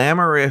a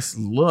glamorous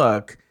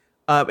look.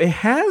 It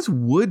has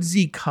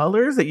woodsy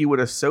colors that you would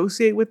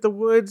associate with the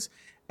woods,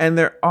 and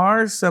there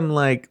are some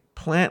like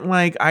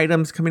plant-like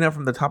items coming out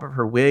from the top of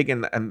her wig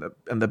and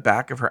the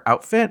back of her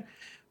outfit.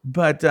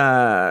 But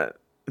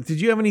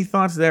did you have any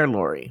thoughts there,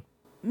 Lori?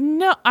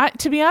 No,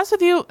 to be honest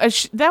with you,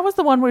 that was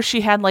the one where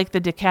she had like the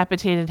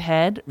decapitated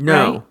head.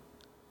 No. Right?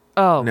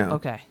 Oh, No.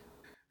 okay.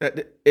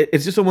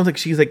 It's just almost like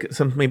she's like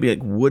some maybe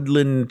like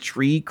woodland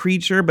tree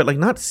creature, but like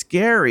not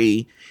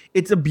scary.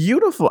 It's a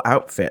beautiful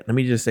outfit. Let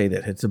me just say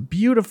that it's a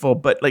beautiful,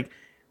 but like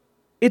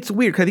it's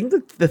weird. 'Cause I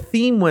think the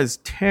theme was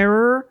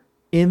terror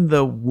in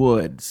the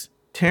woods.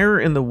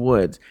 Terror in the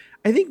woods.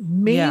 I think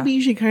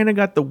maybe she kind of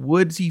got the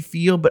woodsy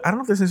feel, but I don't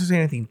know if there's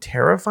necessarily anything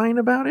terrifying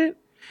about it.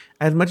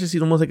 As much as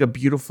she's almost like a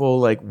beautiful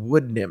like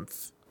wood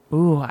nymph.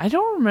 Ooh, I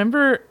don't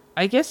remember.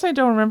 I guess I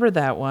don't remember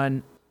that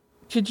one.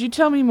 Could you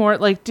tell me more?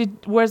 Like,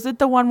 was it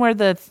the one where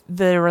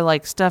there were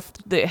like stuff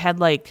that had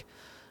like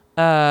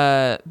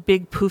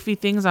big poofy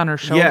things on her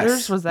shoulders?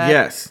 Yes. Was that?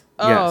 Yes.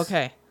 Oh, yes.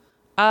 okay.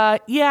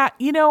 Yeah.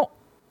 You know,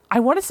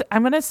 I'm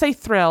gonna say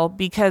thrill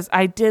because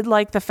I did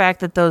like the fact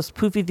that those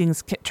poofy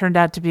things turned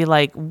out to be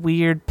like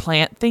weird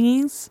plant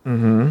thingies,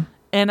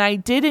 and I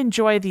did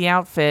enjoy the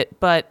outfit.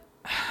 But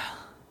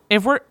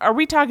are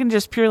we talking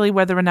just purely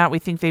whether or not we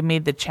think they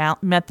met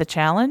the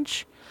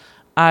challenge?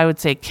 I would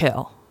say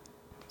kill.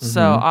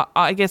 So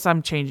I guess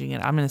I'm changing it.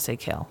 I'm going to say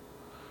kill.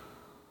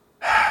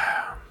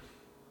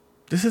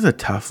 This is a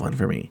tough one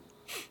for me.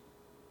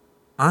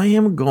 I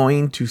am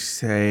going to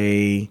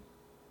say,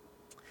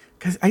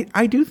 because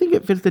I do think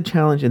it fits the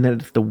challenge in that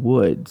it's the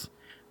woods,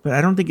 but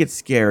I don't think it's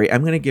scary. I'm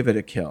going to give it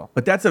a kill.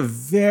 But that's a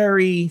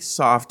very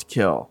soft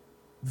kill.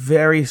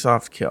 Very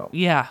soft kill.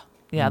 Yeah.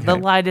 Yeah. Okay. The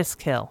lightest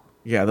kill.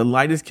 Yeah, the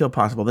lightest kill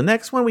possible. The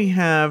next one we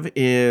have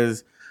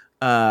is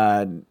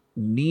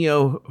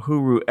Neo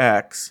Huru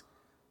X.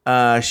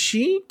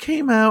 She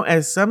came out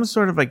as some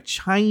sort of like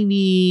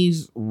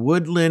Chinese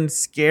woodland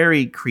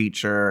scary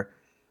creature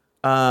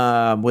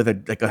with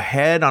a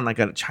head on like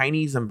a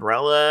Chinese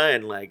umbrella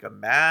and like a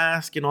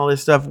mask and all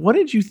this stuff. What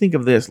did you think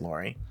of this,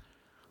 Lori?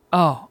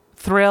 Oh,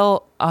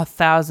 thrill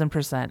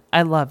 1,000%.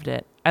 I loved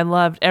it. I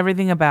loved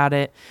everything about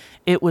it.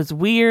 It was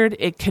weird.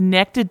 It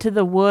connected to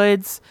the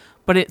woods,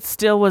 but it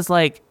still was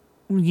like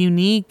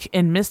unique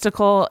and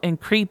mystical and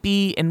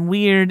creepy and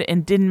weird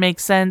and didn't make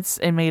sense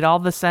and made all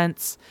the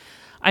sense.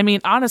 I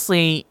mean,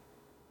 honestly,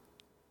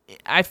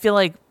 I feel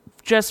like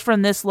just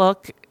from this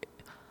look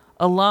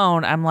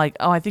alone, I'm like,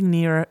 oh, I think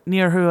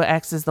Nihuru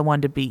X is the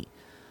one to beat.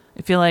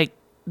 I feel like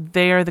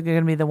they are going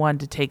to be the one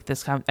to take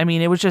this. I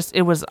mean, it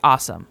was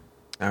awesome.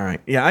 All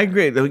right. Yeah, I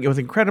agree. It was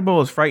incredible. It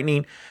was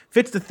frightening.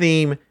 Fits the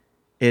theme.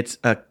 It's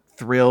a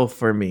thrill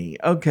for me.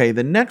 Okay,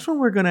 the next one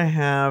we're going to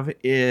have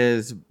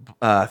is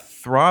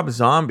Throb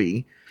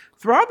Zombie.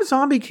 Throb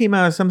Zombie came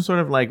out as some sort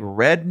of like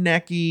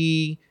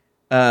rednecky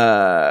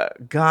guy.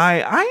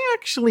 I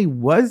actually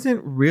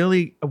wasn't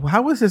really.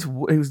 How was this?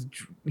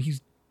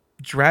 He's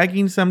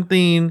dragging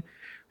something,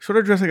 sort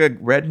of dressed like a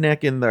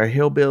redneck in the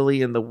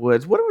hillbilly in the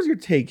woods. What was your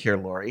take here,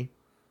 Lori?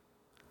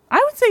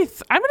 I would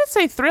say I'm going to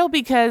say thrill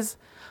because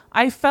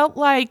I felt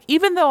like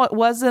even though it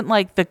wasn't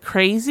like the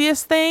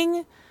craziest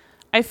thing,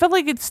 I felt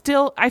like it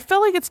still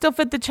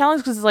fit the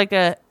challenge because it's like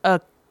a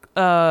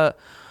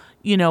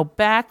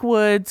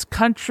backwoods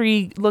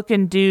country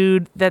looking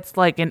dude that's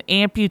like an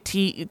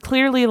amputee,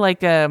 clearly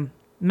like a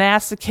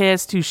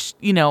masochist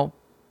who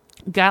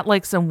got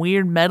like some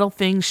weird metal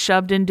things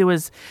shoved into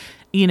his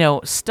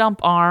stump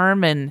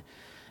arm and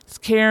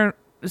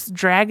is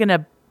dragging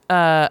a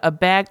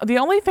bag. The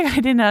only thing I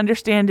didn't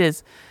understand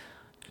is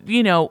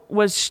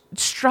was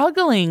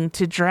struggling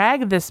to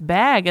drag this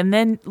bag and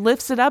then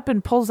lifts it up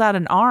and pulls out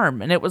an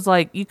arm. And it was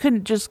like, you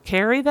couldn't just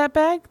carry that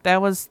bag.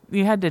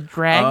 You had to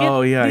drag it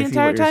the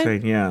entire time. You're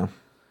saying, yeah.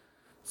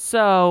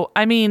 So,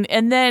 I mean,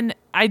 and then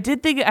I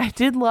did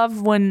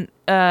love when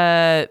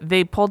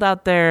he pulled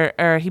out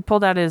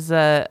his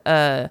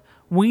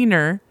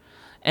wiener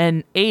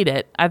and ate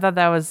it. I thought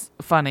that was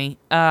funny.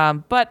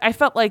 But I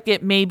felt like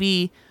it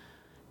maybe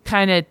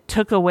kind of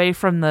took away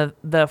from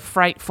the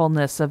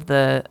frightfulness of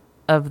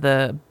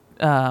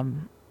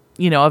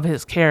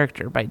his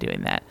character by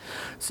doing that.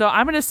 So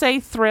I'm going to say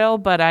thrill,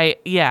 but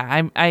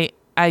I'm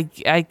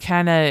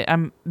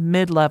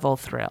mid-level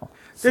thrill.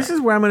 So. This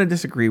is where I'm going to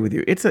disagree with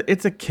you. It's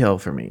a kill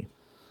for me.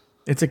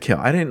 It's a kill.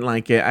 I didn't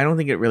like it. I don't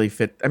think it really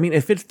fit. I mean,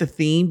 it fits the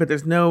theme, but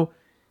there's no,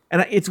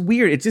 and it's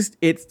weird.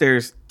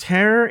 There's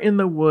terror in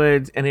the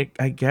woods, and it,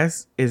 I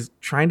guess, is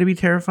trying to be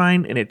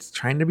terrifying, and it's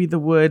trying to be the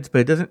woods,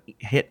 but it doesn't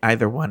hit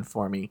either one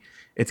for me.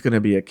 It's going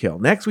to be a kill.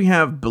 Next, we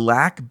have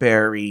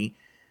Blackberry,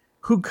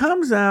 who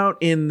comes out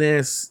in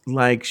this,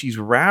 like, she's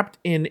wrapped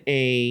in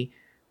a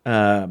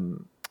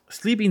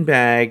sleeping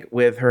bag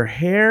with her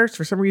hair,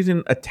 for some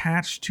reason,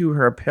 attached to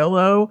her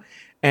pillow,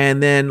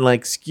 and then,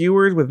 like,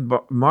 skewers with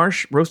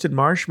roasted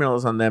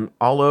marshmallows on them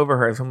all over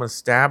her. Someone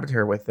stabbed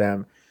her with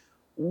them.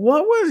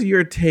 What was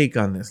your take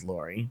on this,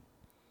 Lori?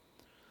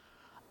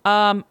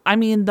 I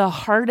mean, the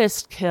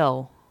hardest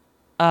kill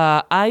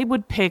I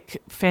would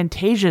pick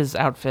Fantasia's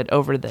outfit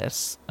over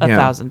this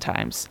 1,000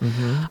 times.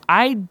 Mm-hmm.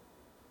 I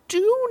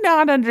do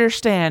not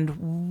understand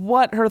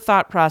what her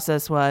thought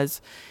process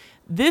was.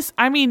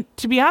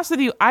 To be honest with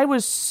you, I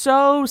was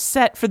so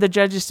set for the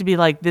judges to be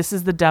like, this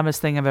is the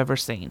dumbest thing I've ever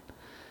seen.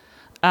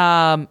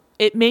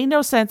 It made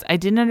no sense. I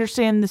didn't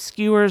understand the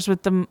skewers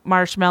with the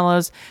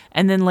marshmallows.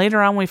 And then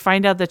later on, we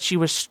find out that she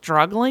was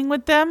struggling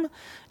with them.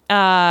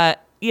 That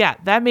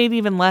made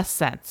even less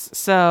sense.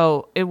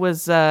 So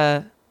it's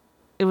a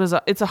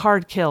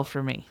hard kill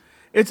for me.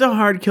 It's a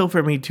hard kill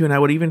for me too. And I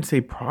would even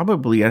say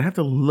probably, I'd have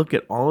to look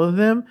at all of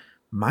them,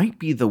 might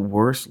be the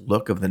worst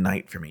look of the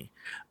night for me.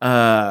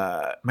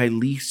 My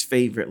least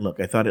favorite look.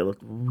 I thought it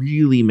looked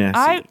really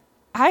messy.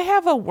 I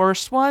have a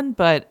worse one,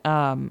 but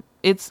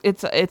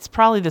it's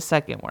probably the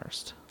second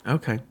worst.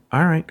 Okay.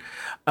 All right.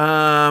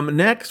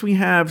 Next we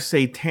have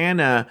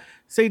Satana.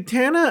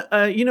 Satana,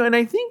 and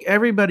I think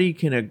everybody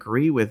can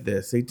agree with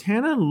this.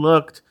 Satana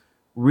looked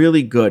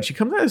really good. She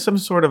comes out as some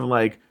sort of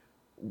like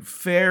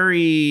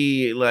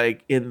fairy,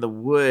 like in the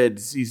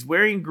woods. She's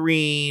wearing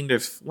green.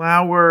 There's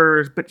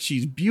flowers, but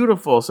she's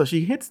beautiful. So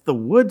she hits the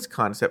woods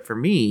concept for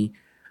me,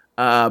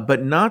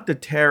 but not the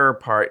terror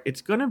part.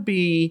 It's going to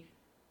be,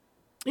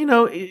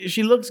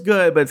 she looks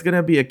good, but it's going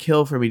to be a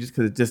kill for me just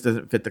because it just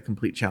doesn't fit the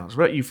complete challenge.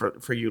 What about you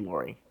for you,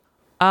 Lori?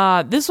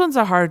 This one's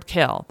a hard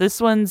kill.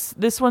 This one's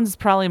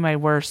probably the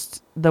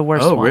worst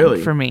one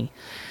really? For me.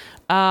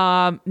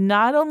 Not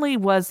only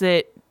was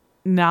it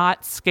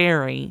not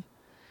scary,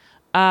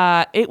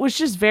 it was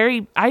just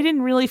I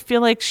didn't really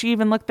feel like she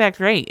even looked that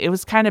great. It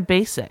was kind of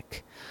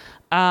basic.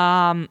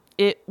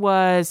 It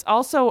was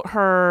also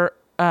her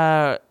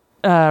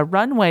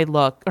runway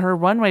look, her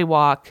runway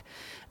walk,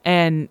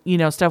 and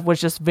stuff was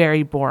just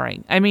very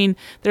boring. I mean,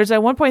 there's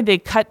at one point they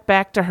cut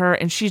back to her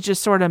and she's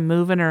just sort of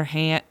moving her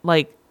hand,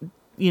 like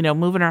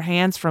moving her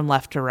hands from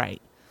left to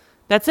right.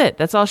 That's it.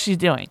 That's all she's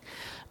doing.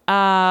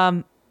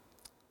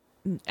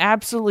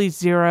 Absolutely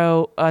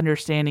zero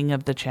understanding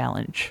of the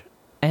challenge.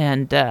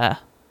 And I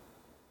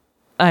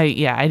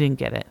didn't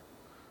get it.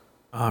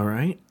 All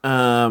right.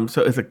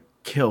 So it's a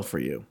kill for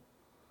you.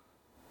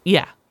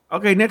 Yeah.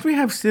 Okay, next we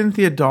have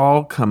Cynthia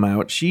Doll come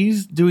out.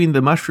 She's doing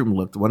the mushroom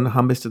look, the one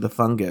hummus to the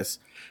fungus.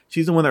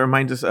 She's the one that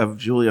reminds us of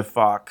Julia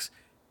Fox.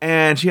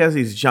 And she has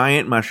these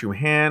giant mushroom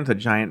hands, a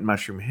giant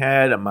mushroom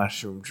head, a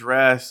mushroom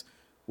dress.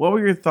 What were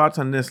your thoughts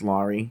on this,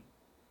 Laurie?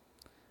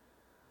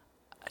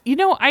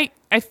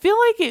 I feel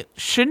like it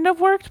shouldn't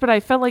have worked, but I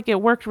felt like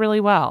it worked really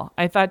well.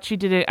 I thought she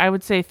did it, I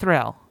would say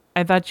thrill.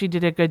 I thought she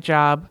did a good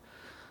job.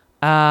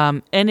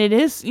 And it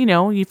is,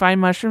 you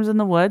find mushrooms in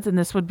the woods, and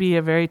this would be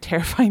a very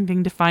terrifying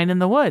thing to find in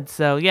the woods.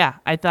 So yeah,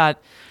 I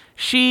thought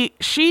she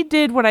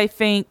did what I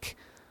think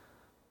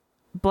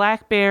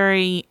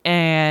Blackberry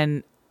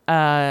and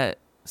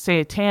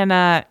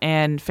Satana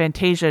and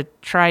Fantasia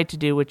tried to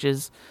do, which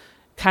is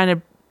kind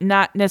of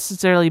not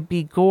necessarily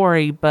be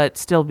gory, but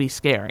still be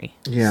scary.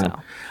 Yeah. So.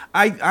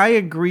 I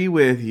agree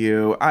with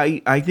you.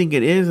 I think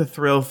it is a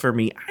thrill for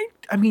me.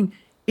 I mean,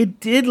 it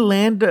did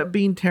land up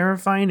being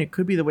terrifying. It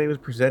could be the way it was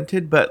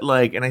presented, but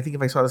and I think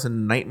if I saw this in a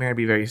nightmare, I'd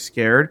be very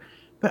scared.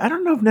 But I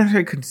don't know if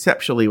necessarily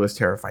conceptually it was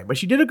terrifying. But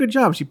she did a good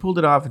job. She pulled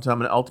it off, and so I'm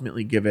going to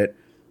ultimately give it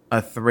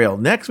a thrill.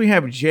 Next, we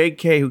have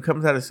JK, who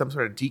comes out as some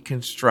sort of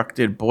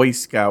deconstructed Boy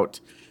Scout,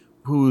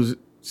 who's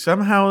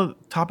somehow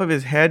top of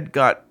his head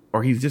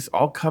he's just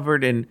all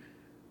covered in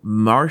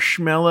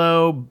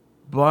marshmallow,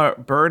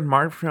 burned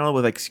marshmallow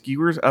with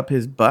skewers up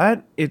his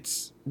butt.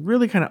 It's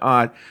really kind of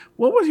odd.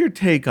 What was your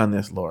take on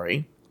this,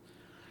 Lori?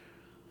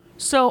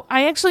 So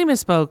I actually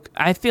misspoke.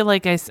 I feel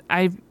like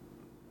I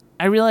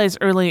realized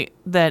early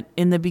that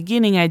in the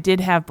beginning I did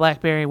have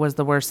Blackberry was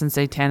the worst and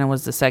Satana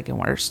was the second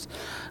worst.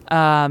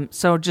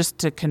 So just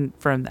to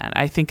confirm that,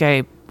 I think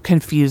I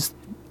confused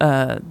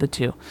the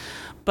two.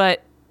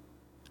 But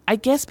I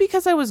guess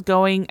because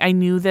I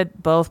knew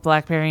that both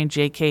Blackberry and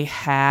JK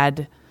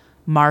had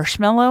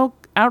marshmallow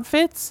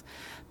outfits,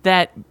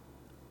 that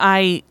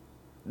I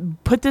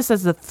put this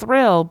as a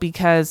thrill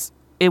because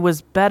it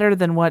was better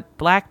than what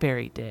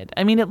Blackberry did.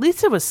 I mean, at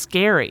least it was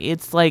scary.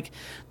 It's like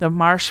the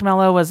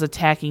marshmallow was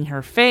attacking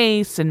her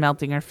face and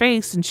melting her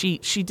face, and she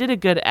did a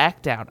good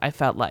act out, I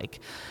felt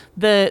like.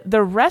 The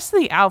rest of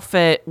the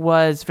outfit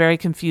was very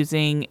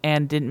confusing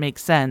and didn't make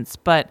sense,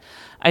 but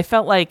I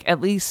felt like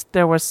at least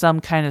there was some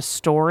kind of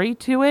story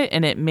to it,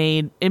 and it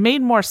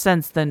made more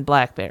sense than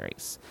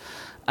Blackberry's.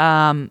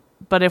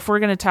 But if we're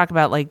going to talk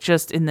about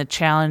just in the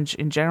challenge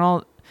in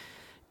general,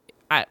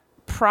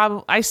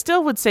 I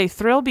still would say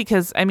thrill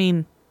because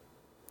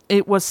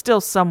it was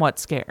still somewhat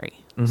scary.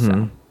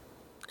 Mm-hmm.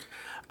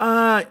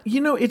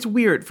 So. It's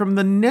weird. From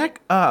the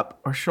neck up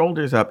or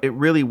shoulders up, it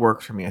really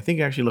works for me. I think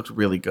it actually looks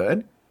really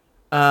good.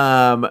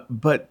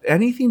 But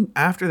anything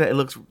after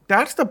that,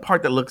 that's the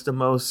part that looks the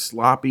most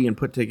sloppy and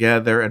put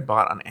together and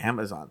bought on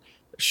Amazon.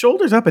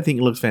 Shoulders up, I think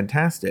it looks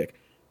fantastic.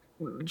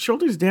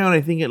 Shoulders down,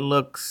 I think it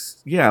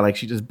looks, like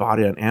she just bought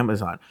it on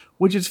Amazon.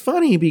 Which is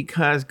funny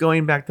because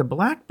going back to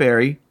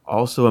Blackberry,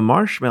 also a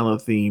marshmallow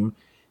theme,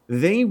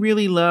 they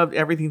really loved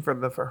everything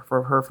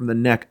for her from the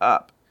neck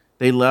up.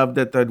 They loved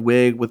that the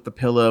wig with the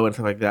pillow and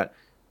stuff like that.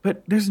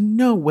 But there's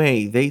no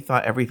way they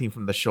thought everything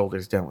from the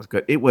shoulders down was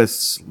good. It was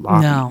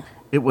sloppy. No.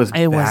 It was It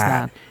bad. was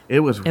not. It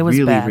was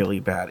really, bad. really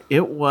bad.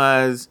 It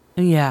was,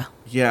 Yeah.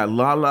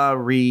 La La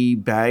Ree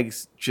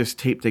bags just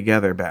taped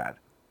together bad.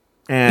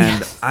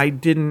 And I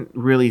didn't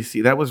really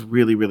see, that was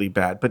really, really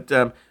bad. But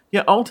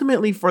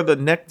ultimately for the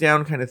neck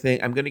down kind of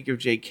thing, I'm going to give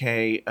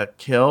JK a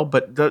kill.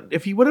 But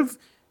if he would have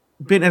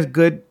been as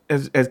good,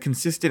 as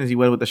consistent as he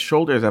was with the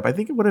shoulders up, I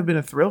think it would have been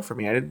a thrill for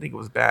me. I didn't think it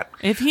was bad.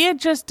 If he had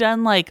just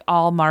done like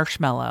all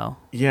marshmallow,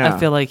 Yeah. I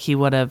feel like he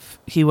would have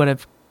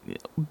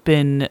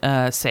been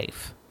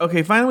safe.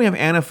 Okay, finally we have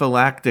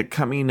Anaphylactic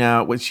coming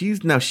out. She's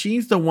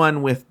the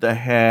one with the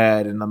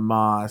head and the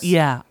moss.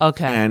 Yeah,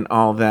 okay. And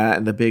all that,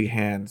 and the big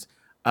hands,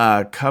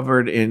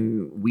 covered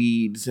in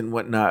weeds and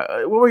whatnot.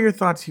 What were your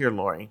thoughts here,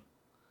 Lori?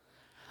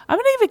 I'm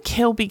going to give it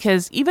kill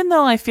because even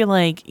though I feel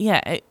like,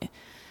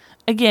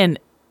 again,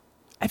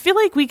 I feel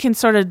like we can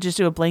sort of just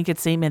do a blanket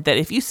statement that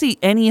if you see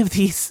any of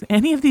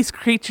these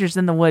creatures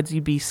in the woods,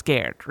 you'd be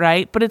scared,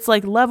 right? But it's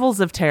like levels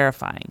of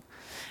terrifying,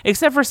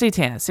 except for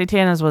Satanas.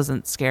 Satanas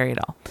wasn't scary at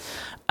all.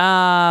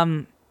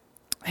 And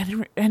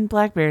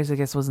blackberries, I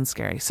guess, wasn't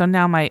scary. So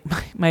now my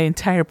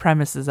entire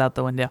premise is out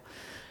the window.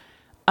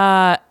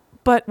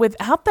 But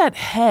without that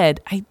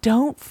head, I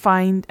didn't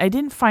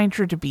find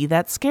her to be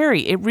that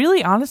scary. It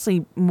really,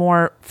 honestly,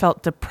 more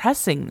felt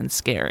depressing than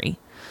scary.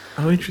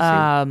 Oh,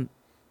 interesting.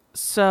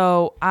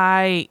 So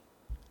I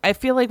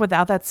feel like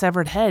without that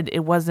severed head,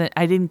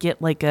 I didn't get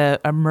like a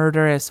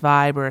murderous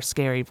vibe or a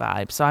scary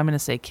vibe. So I'm going to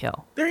say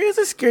kill. There is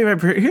a scary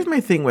vibe. Here's my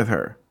thing with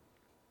her.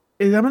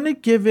 Is I'm going to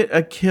give it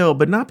a kill,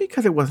 but not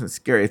because it wasn't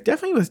scary. It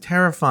definitely was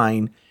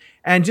terrifying.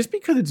 And just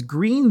because it's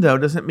green, though,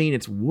 doesn't mean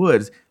it's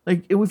woods.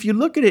 Like, if you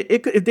look at it,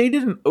 if they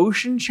did an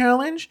ocean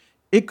challenge,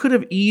 it could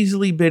have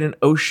easily been an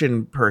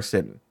ocean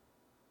person,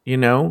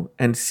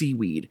 and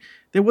seaweed.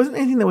 There wasn't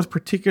anything that was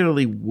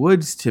particularly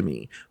woods to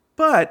me.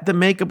 But the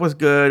makeup was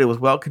good. It was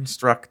well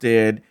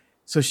constructed.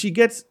 So she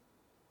gets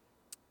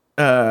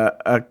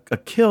a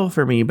kill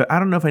for me, but I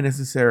don't know if I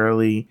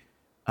necessarily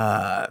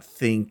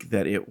think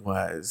that it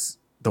was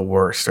the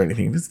worst or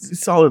anything. It's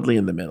solidly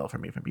in the middle for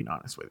me, if I'm being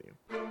honest with you.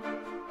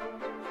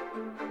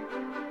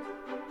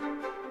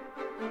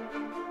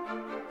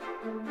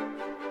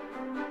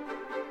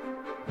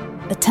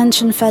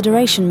 Attention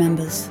Federation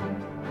members.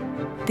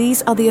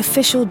 These are the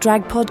official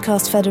Drag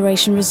Podcast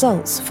Federation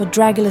results for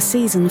Dragula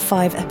Season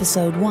 5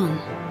 Episode 1.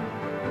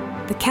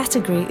 The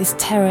category is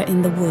Terror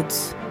in the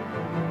Woods.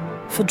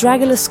 For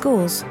Dragula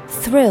scores,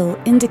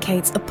 Thrill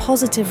indicates a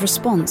positive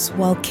response,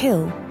 while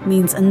Kill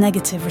means a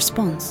negative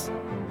response.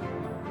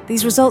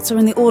 These results are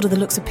in the order the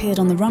looks appeared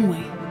on the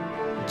runway.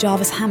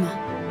 Jarvis Hammer,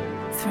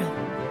 Thrill.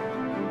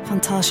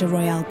 Fantasia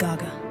Royale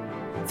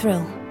Gaga,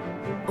 Thrill.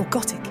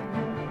 Orgotic,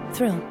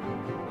 Thrill.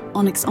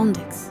 Onyx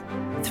Ondix,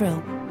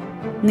 Thrill.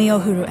 Neo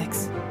Huru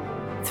X,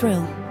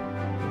 Thrill.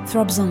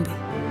 Throb Zombie,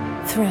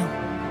 Thrill.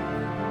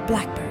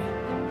 Blackberry,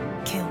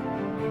 Kill.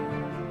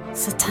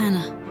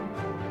 Satana,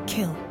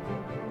 Kill.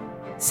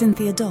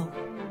 Cynthia Doll,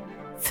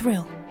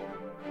 Thrill.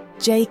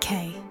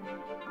 JK,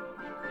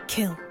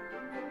 Kill.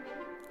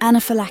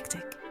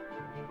 Anaphylactic,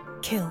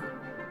 Kill.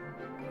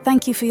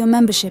 Thank you for your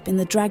membership in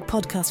the Drag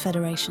Podcast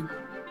Federation.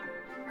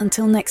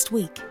 Until next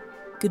week,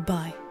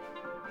 goodbye.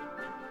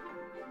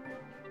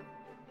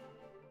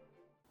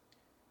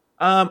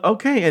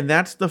 Okay, and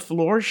that's the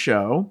floor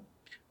show.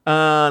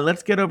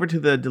 Let's get over to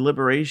the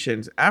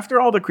deliberations. After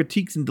all the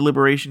critiques and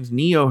deliberations,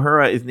 Neo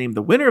Hura is named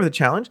the winner of the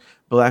challenge.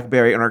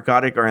 Blackberry and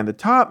Argotic are in the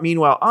top.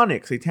 Meanwhile,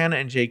 Onyx,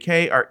 Satana, and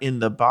JK are in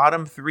the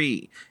bottom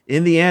 3.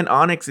 In the end,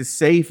 Onyx is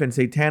safe, and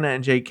Satana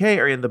and JK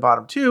are in the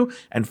bottom 2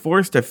 and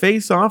forced to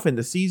face off in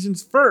the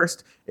season's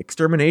first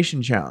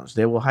extermination challenge.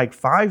 They will hike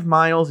 5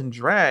 miles in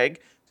drag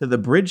to the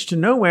bridge to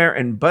nowhere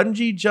and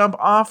bungee jump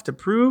off to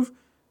prove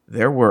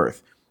their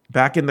worth.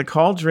 Back in the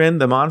cauldron,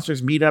 the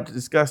monsters meet up to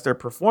discuss their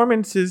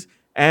performances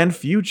and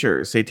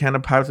futures.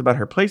 Satana pouts about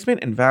her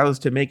placement and vows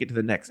to make it to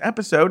the next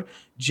episode.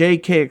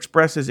 JK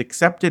expresses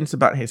acceptance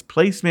about his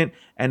placement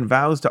and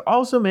vows to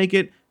also make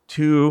it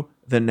to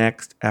the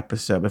next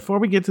episode. Before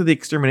we get to the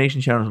extermination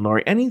challenge,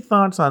 Lori, any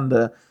thoughts on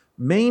the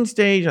main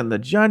stage, on the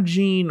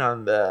judging,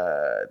 on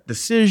the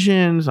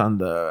decisions, on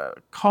the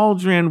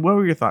cauldron? What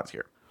were your thoughts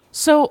here?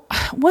 So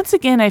once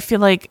again, I feel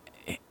like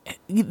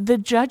the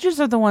judges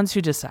are the ones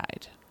who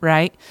decide.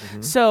 Right?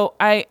 Mm-hmm. So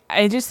I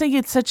just think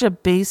it's such a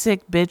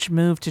basic bitch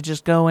move to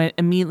just go and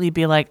immediately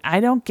be like, I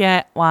don't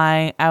get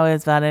why I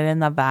was voted in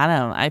the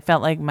bottom. I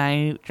felt like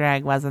my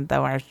drag wasn't the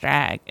worst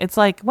drag. It's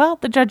like, well,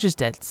 the judges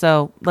did,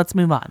 so let's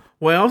move on.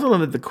 Well, I also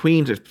love that the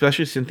queens,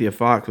 especially Cynthia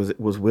Fox,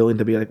 was willing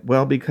to be like,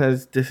 well,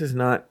 because this is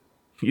not,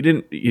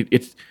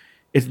 it's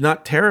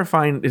not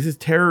terrifying. This is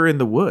terror in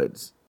the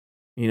woods.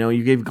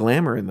 You gave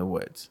glamour in the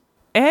woods.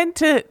 And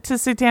to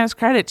Satana's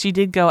credit, she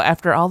did go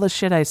after all the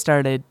shit I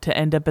started to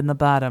end up in the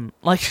bottom.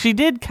 Like, she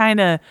did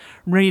kind of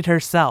read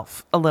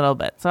herself a little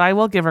bit. So I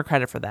will give her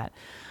credit for that.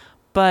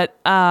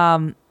 But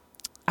to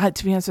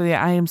be honest with you,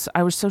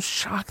 I was so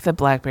shocked that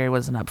Blackberry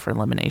wasn't up for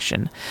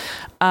elimination.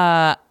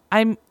 I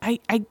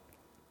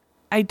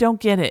I don't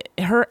get it.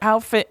 Her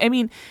outfit, I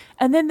mean,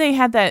 and then they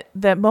had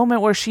that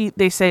moment where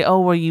they say, "Oh,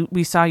 well,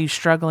 we saw you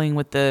struggling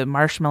with the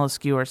marshmallow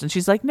skewers," and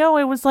she's like, "No,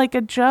 it was like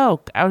a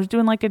joke. I was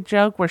doing like a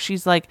joke where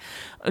she's like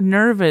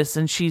nervous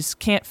and she's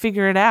can't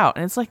figure it out."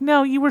 And it's like,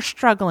 "No, you were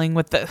struggling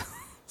with the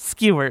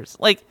skewers."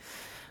 Like,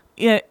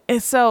 yeah.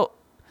 So,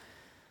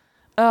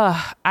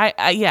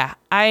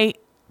 I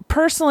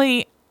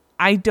personally,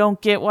 I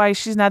don't get why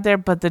she's not there,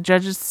 but the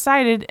judges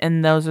decided,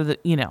 and those are the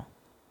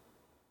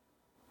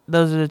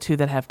two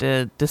that have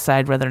to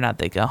decide whether or not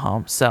they go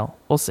home. So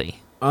we'll see.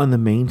 On the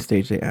main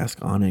stage, they ask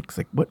Onyx,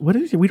 like, what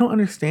is it? We don't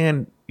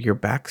understand your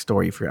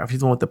backstory for she's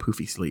the one with the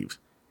poofy sleeves.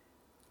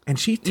 And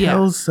she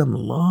tells some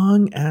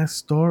long ass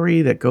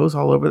story that goes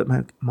all over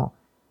the mall.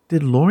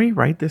 Did Lori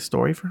write this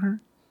story for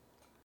her?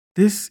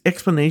 This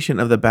explanation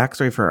of the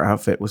backstory for her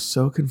outfit was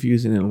so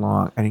confusing and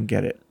long. I didn't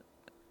get it.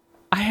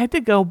 I had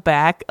to go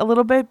back a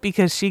little bit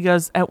because she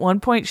goes, at one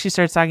point she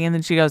starts talking and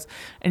then she goes,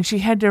 and she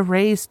had to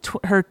raise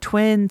her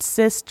twin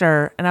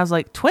sister. And I was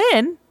like,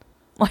 twin?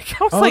 Like,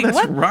 I was like, that's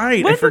what?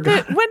 Right. When I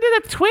forgot. When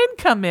did a twin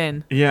come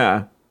in?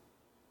 Yeah.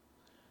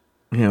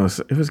 Yeah,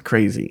 it was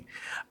crazy.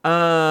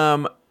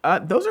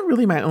 Those are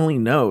really my only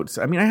notes.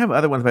 I mean, I have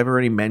other ones, but I've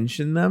already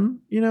mentioned them,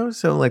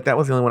 so like that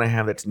was the only one I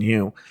have that's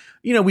new.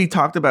 We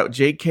talked about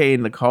JK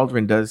in the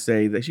Cauldron does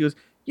say that she goes,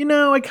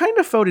 I kind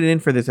of voted in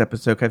for this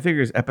episode. 'Cause I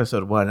figure it's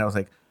episode 1. And I was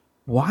like,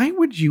 why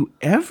would you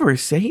ever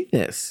say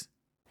this?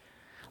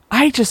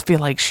 I just feel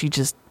like she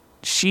just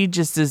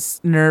is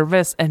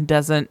nervous and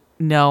doesn't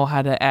know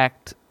how to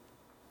act,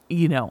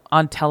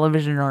 on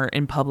television or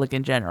in public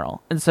in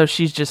general. And so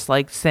she's just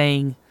like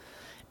saying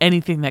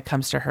anything that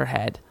comes to her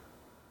head.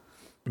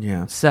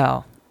 Yeah.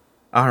 So.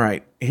 All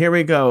right, here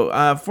we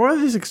go. For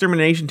this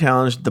extermination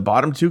challenge, the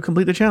bottom 2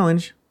 complete the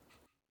challenge.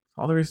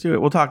 All there is to it.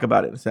 We'll talk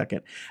about it in a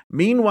second.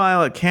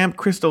 Meanwhile, at Camp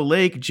Crystal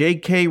Lake,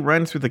 JK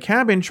runs through the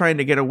cabin trying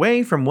to get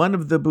away from one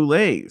of the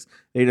boulets.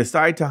 They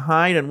decide to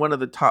hide on one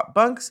of the top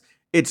bunks.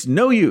 It's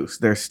no use.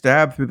 They're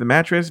stabbed through the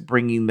mattress,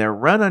 bringing their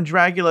run on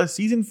Dragula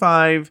Season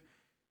 5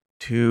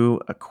 to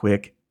a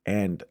quick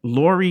end.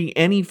 Lori,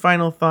 any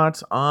final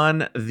thoughts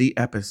on the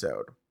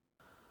episode?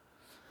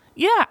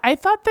 Yeah, I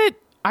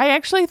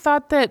actually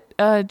thought that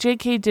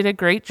JK did a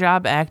great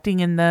job acting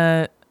in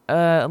the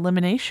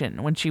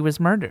elimination when she was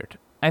murdered.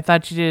 I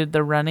thought she did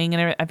the running and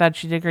everything. I thought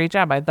she did a great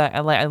job. I thought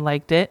I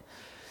liked it.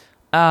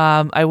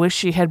 I wish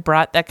she had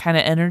brought that kind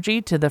of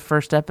energy to the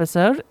first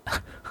episode.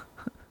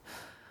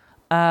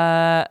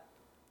 I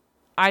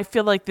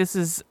feel like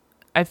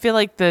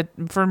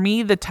for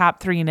me, the top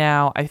 3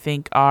 now, I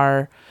think,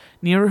 are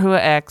Niruhua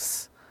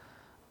X,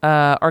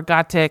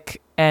 Orgotic,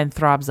 and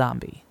Throb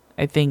Zombie.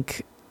 I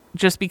think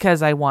just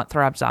because I want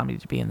Throb Zombie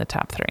to be in the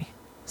top 3.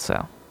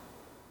 So.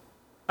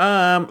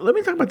 Let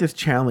me talk about this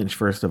challenge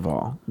first of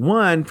all.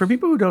 One, for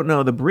people who don't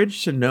know, the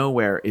Bridge to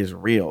Nowhere is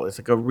real. It's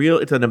like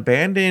it's an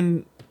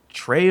abandoned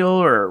trail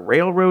or a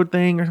railroad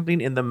thing or something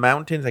in the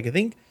mountains. Like I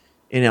think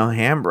in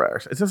Alhambra.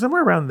 It's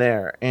somewhere around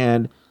there.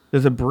 And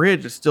there's a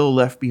bridge that's still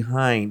left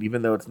behind,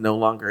 even though it's no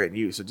longer in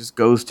use. It just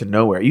goes to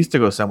nowhere. It used to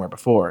go somewhere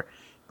before,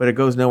 but it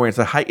goes nowhere. It's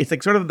a hike. It's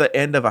like sort of the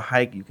end of a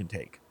hike you can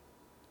take.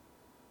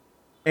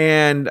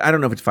 And I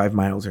don't know if it's 5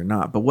 miles or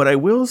not, but what I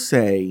will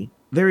say,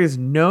 there is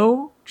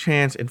no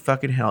chance in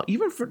fucking hell,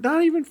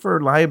 not even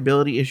for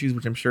liability issues,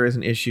 which I'm sure is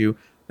an issue,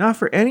 not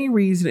for any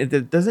reason,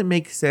 it doesn't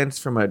make sense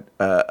from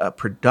a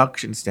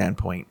production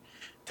standpoint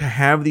to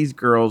have these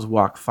girls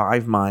walk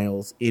 5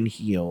 miles in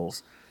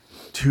heels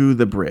to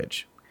the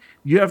bridge.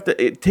 You have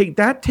to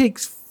that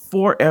takes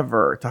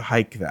forever to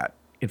hike that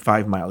in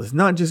 5 miles. It's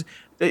not just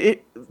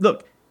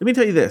look, let me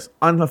tell you this,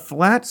 on a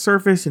flat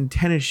surface in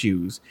tennis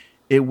shoes,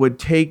 it would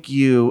take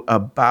you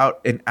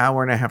about an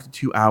hour and a half to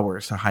 2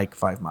 hours to hike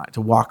 5 miles,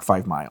 to walk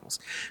 5 miles.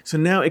 So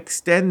now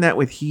extend that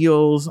with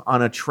heels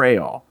on a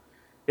trail.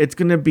 It's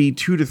going to be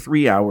 2 to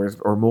 3 hours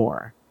or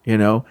more,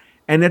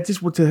 and that's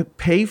just what to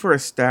pay for a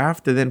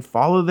staff to then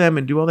follow them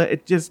and do all that.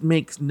 It just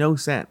makes no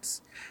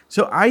sense.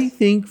 So I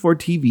think for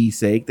TV's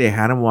sake, they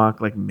had them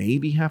walk like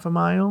maybe half a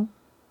mile,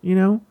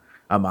 a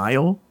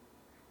mile.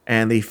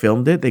 And they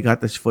filmed it. They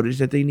got this footage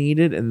that they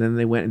needed. And then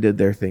they went and did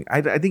their thing.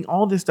 I think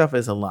all this stuff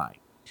is a lie.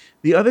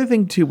 The other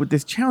thing, too, with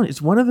this challenge,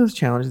 it's one of those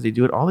challenges, they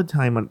do it all the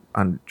time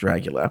on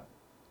Dragula,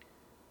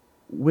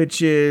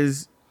 which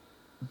is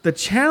the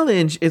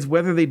challenge is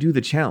whether they do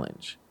the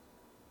challenge.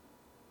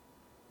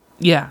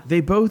 Yeah.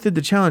 They both did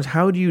the challenge.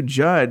 How do you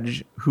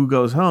judge who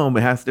goes home?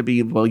 It has to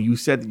be, well, you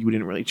said that you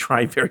didn't really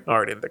try very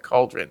hard in the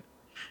Cauldron,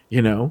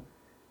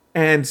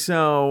 And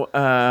so,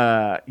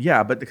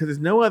 but because there's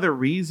no other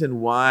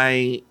reason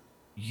why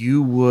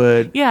you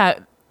would. Yeah.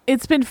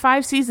 It's been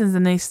 5 seasons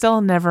and they still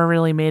never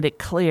really made it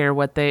clear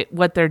what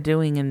they're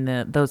doing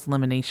in those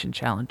elimination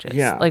challenges.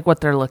 Yeah. Like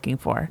what they're looking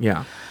for.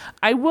 Yeah.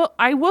 I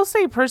will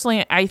say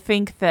personally, I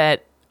think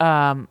that,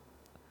 okay.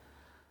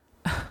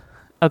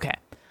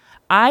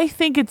 I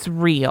think it's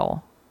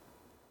real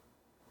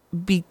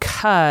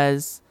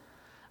because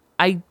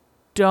I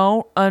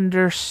don't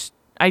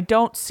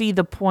see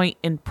the point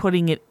in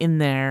putting it in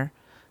there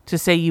to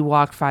say you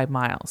walked 5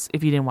 miles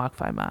if you didn't walk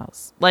 5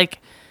 miles.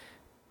 Like,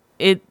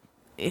 it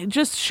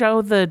just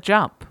show the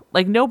jump.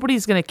 Like,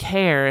 nobody's going to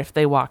care if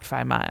they walked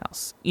 5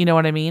 miles. You know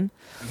what I mean?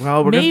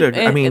 Well, we're going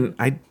to, I mean,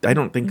 I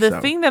don't think so. The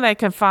thing that I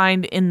could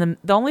find the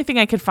only thing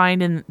I could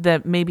find in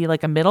the maybe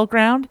like a middle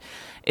ground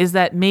is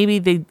that maybe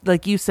they,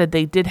 like you said,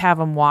 they did have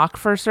them walk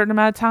for a certain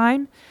amount of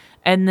time.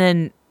 And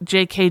then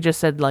JK just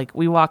said, like,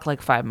 we walk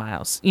like 5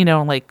 miles, you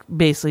know, like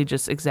basically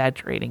just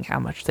exaggerating how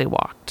much they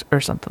walked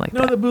or something like that.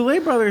 No, the Boulay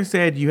brothers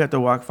said you have to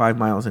walk 5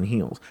 miles in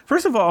heels.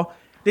 First of all,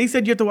 they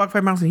said you have to walk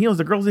 5 miles in heels.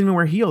 The girls didn't even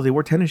wear heels. They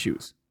wore tennis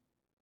shoes.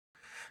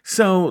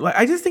 So, like,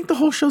 I just think the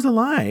whole show's a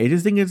lie. I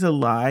just think it's a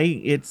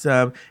lie. It's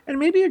and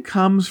maybe it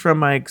comes from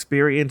my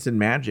experience in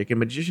magic.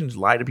 And magicians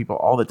lie to people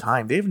all the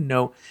time. They have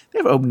no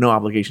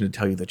obligation to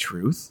tell you the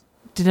truth.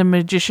 Did a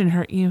magician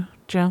hurt you,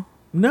 Joe?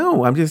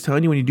 No, I'm just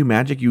telling you, when you do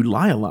magic, you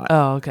lie a lot.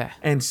 Oh, okay.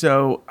 And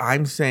so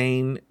I'm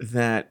saying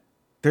that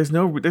they have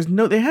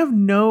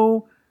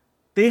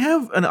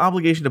an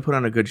obligation to put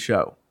on a good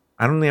show.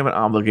 I don't have an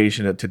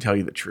obligation to tell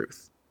you the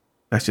truth.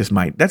 That's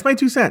my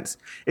 2 cents.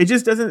 It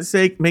just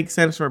doesn't make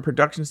sense from a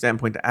production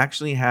standpoint to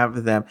actually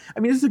have them. I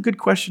mean, this is a good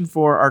question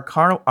for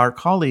our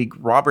colleague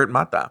Robert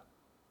Mata.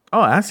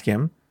 I'll ask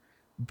him,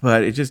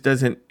 but it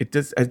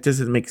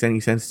doesn't make any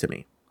sense to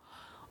me.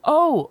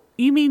 Oh,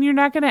 you mean you're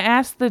not going to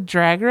ask the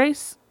Drag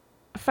Race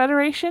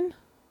Federation?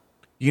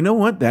 You know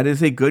what? That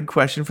is a good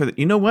question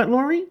you know what,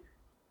 Lori?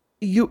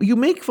 You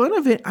make fun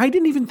of it. I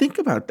didn't even think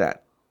about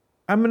that.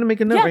 I'm going to make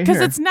a note right here. Yeah, because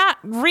it's not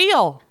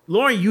real.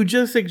 Lori, you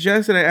just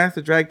suggested I ask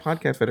the Drag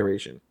Podcast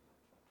Federation.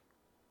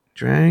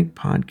 Drag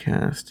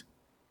Podcast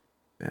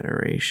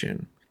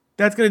Federation.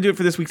 That's going to do it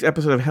for this week's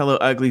episode of Hello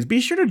Uglies.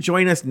 Be sure to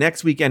join us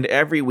next week and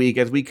every week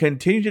as we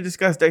continue to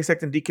discuss,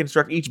 dissect, and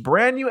deconstruct each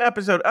brand new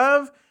episode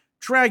of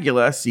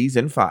Dragula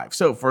Season 5.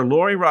 So for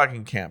Lori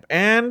Roggenkamp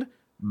and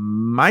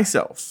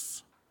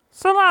myself.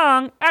 So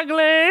long,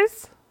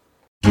 Uglies.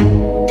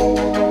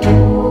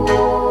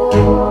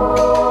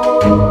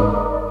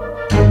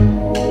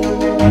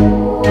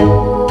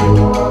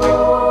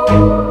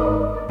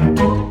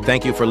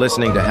 Thank you for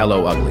listening to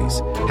Hello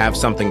Uglies. Have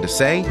something to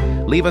say?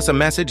 Leave us a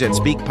message at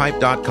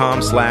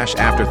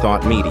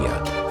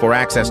speakpipe.com/afterthoughtmedia. For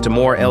access to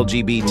more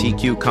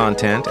LGBTQ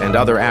content and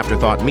other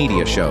Afterthought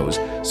Media shows,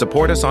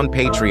 support us on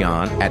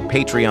Patreon at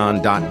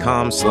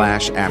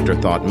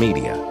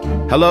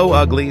patreon.com/afterthoughtmedia. Hello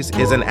Uglies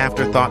is an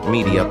Afterthought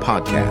Media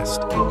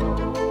podcast.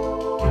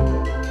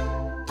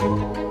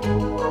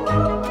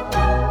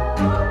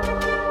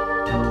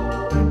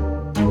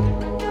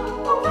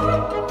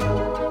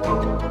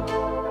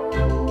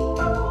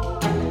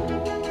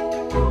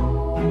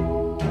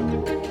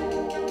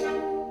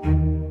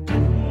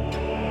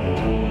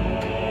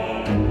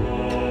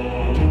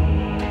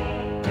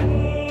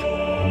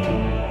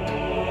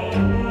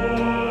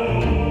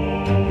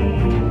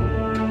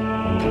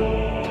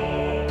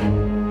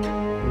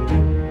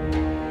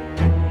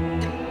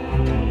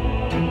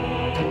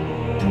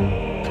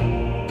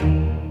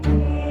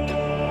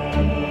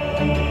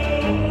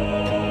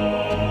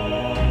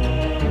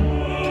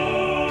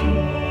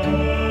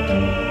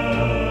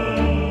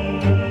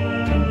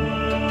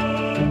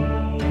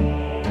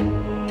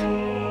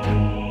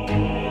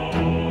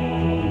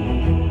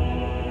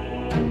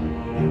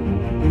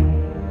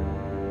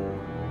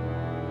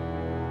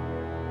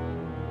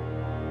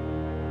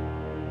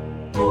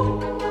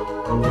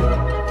 Thank you.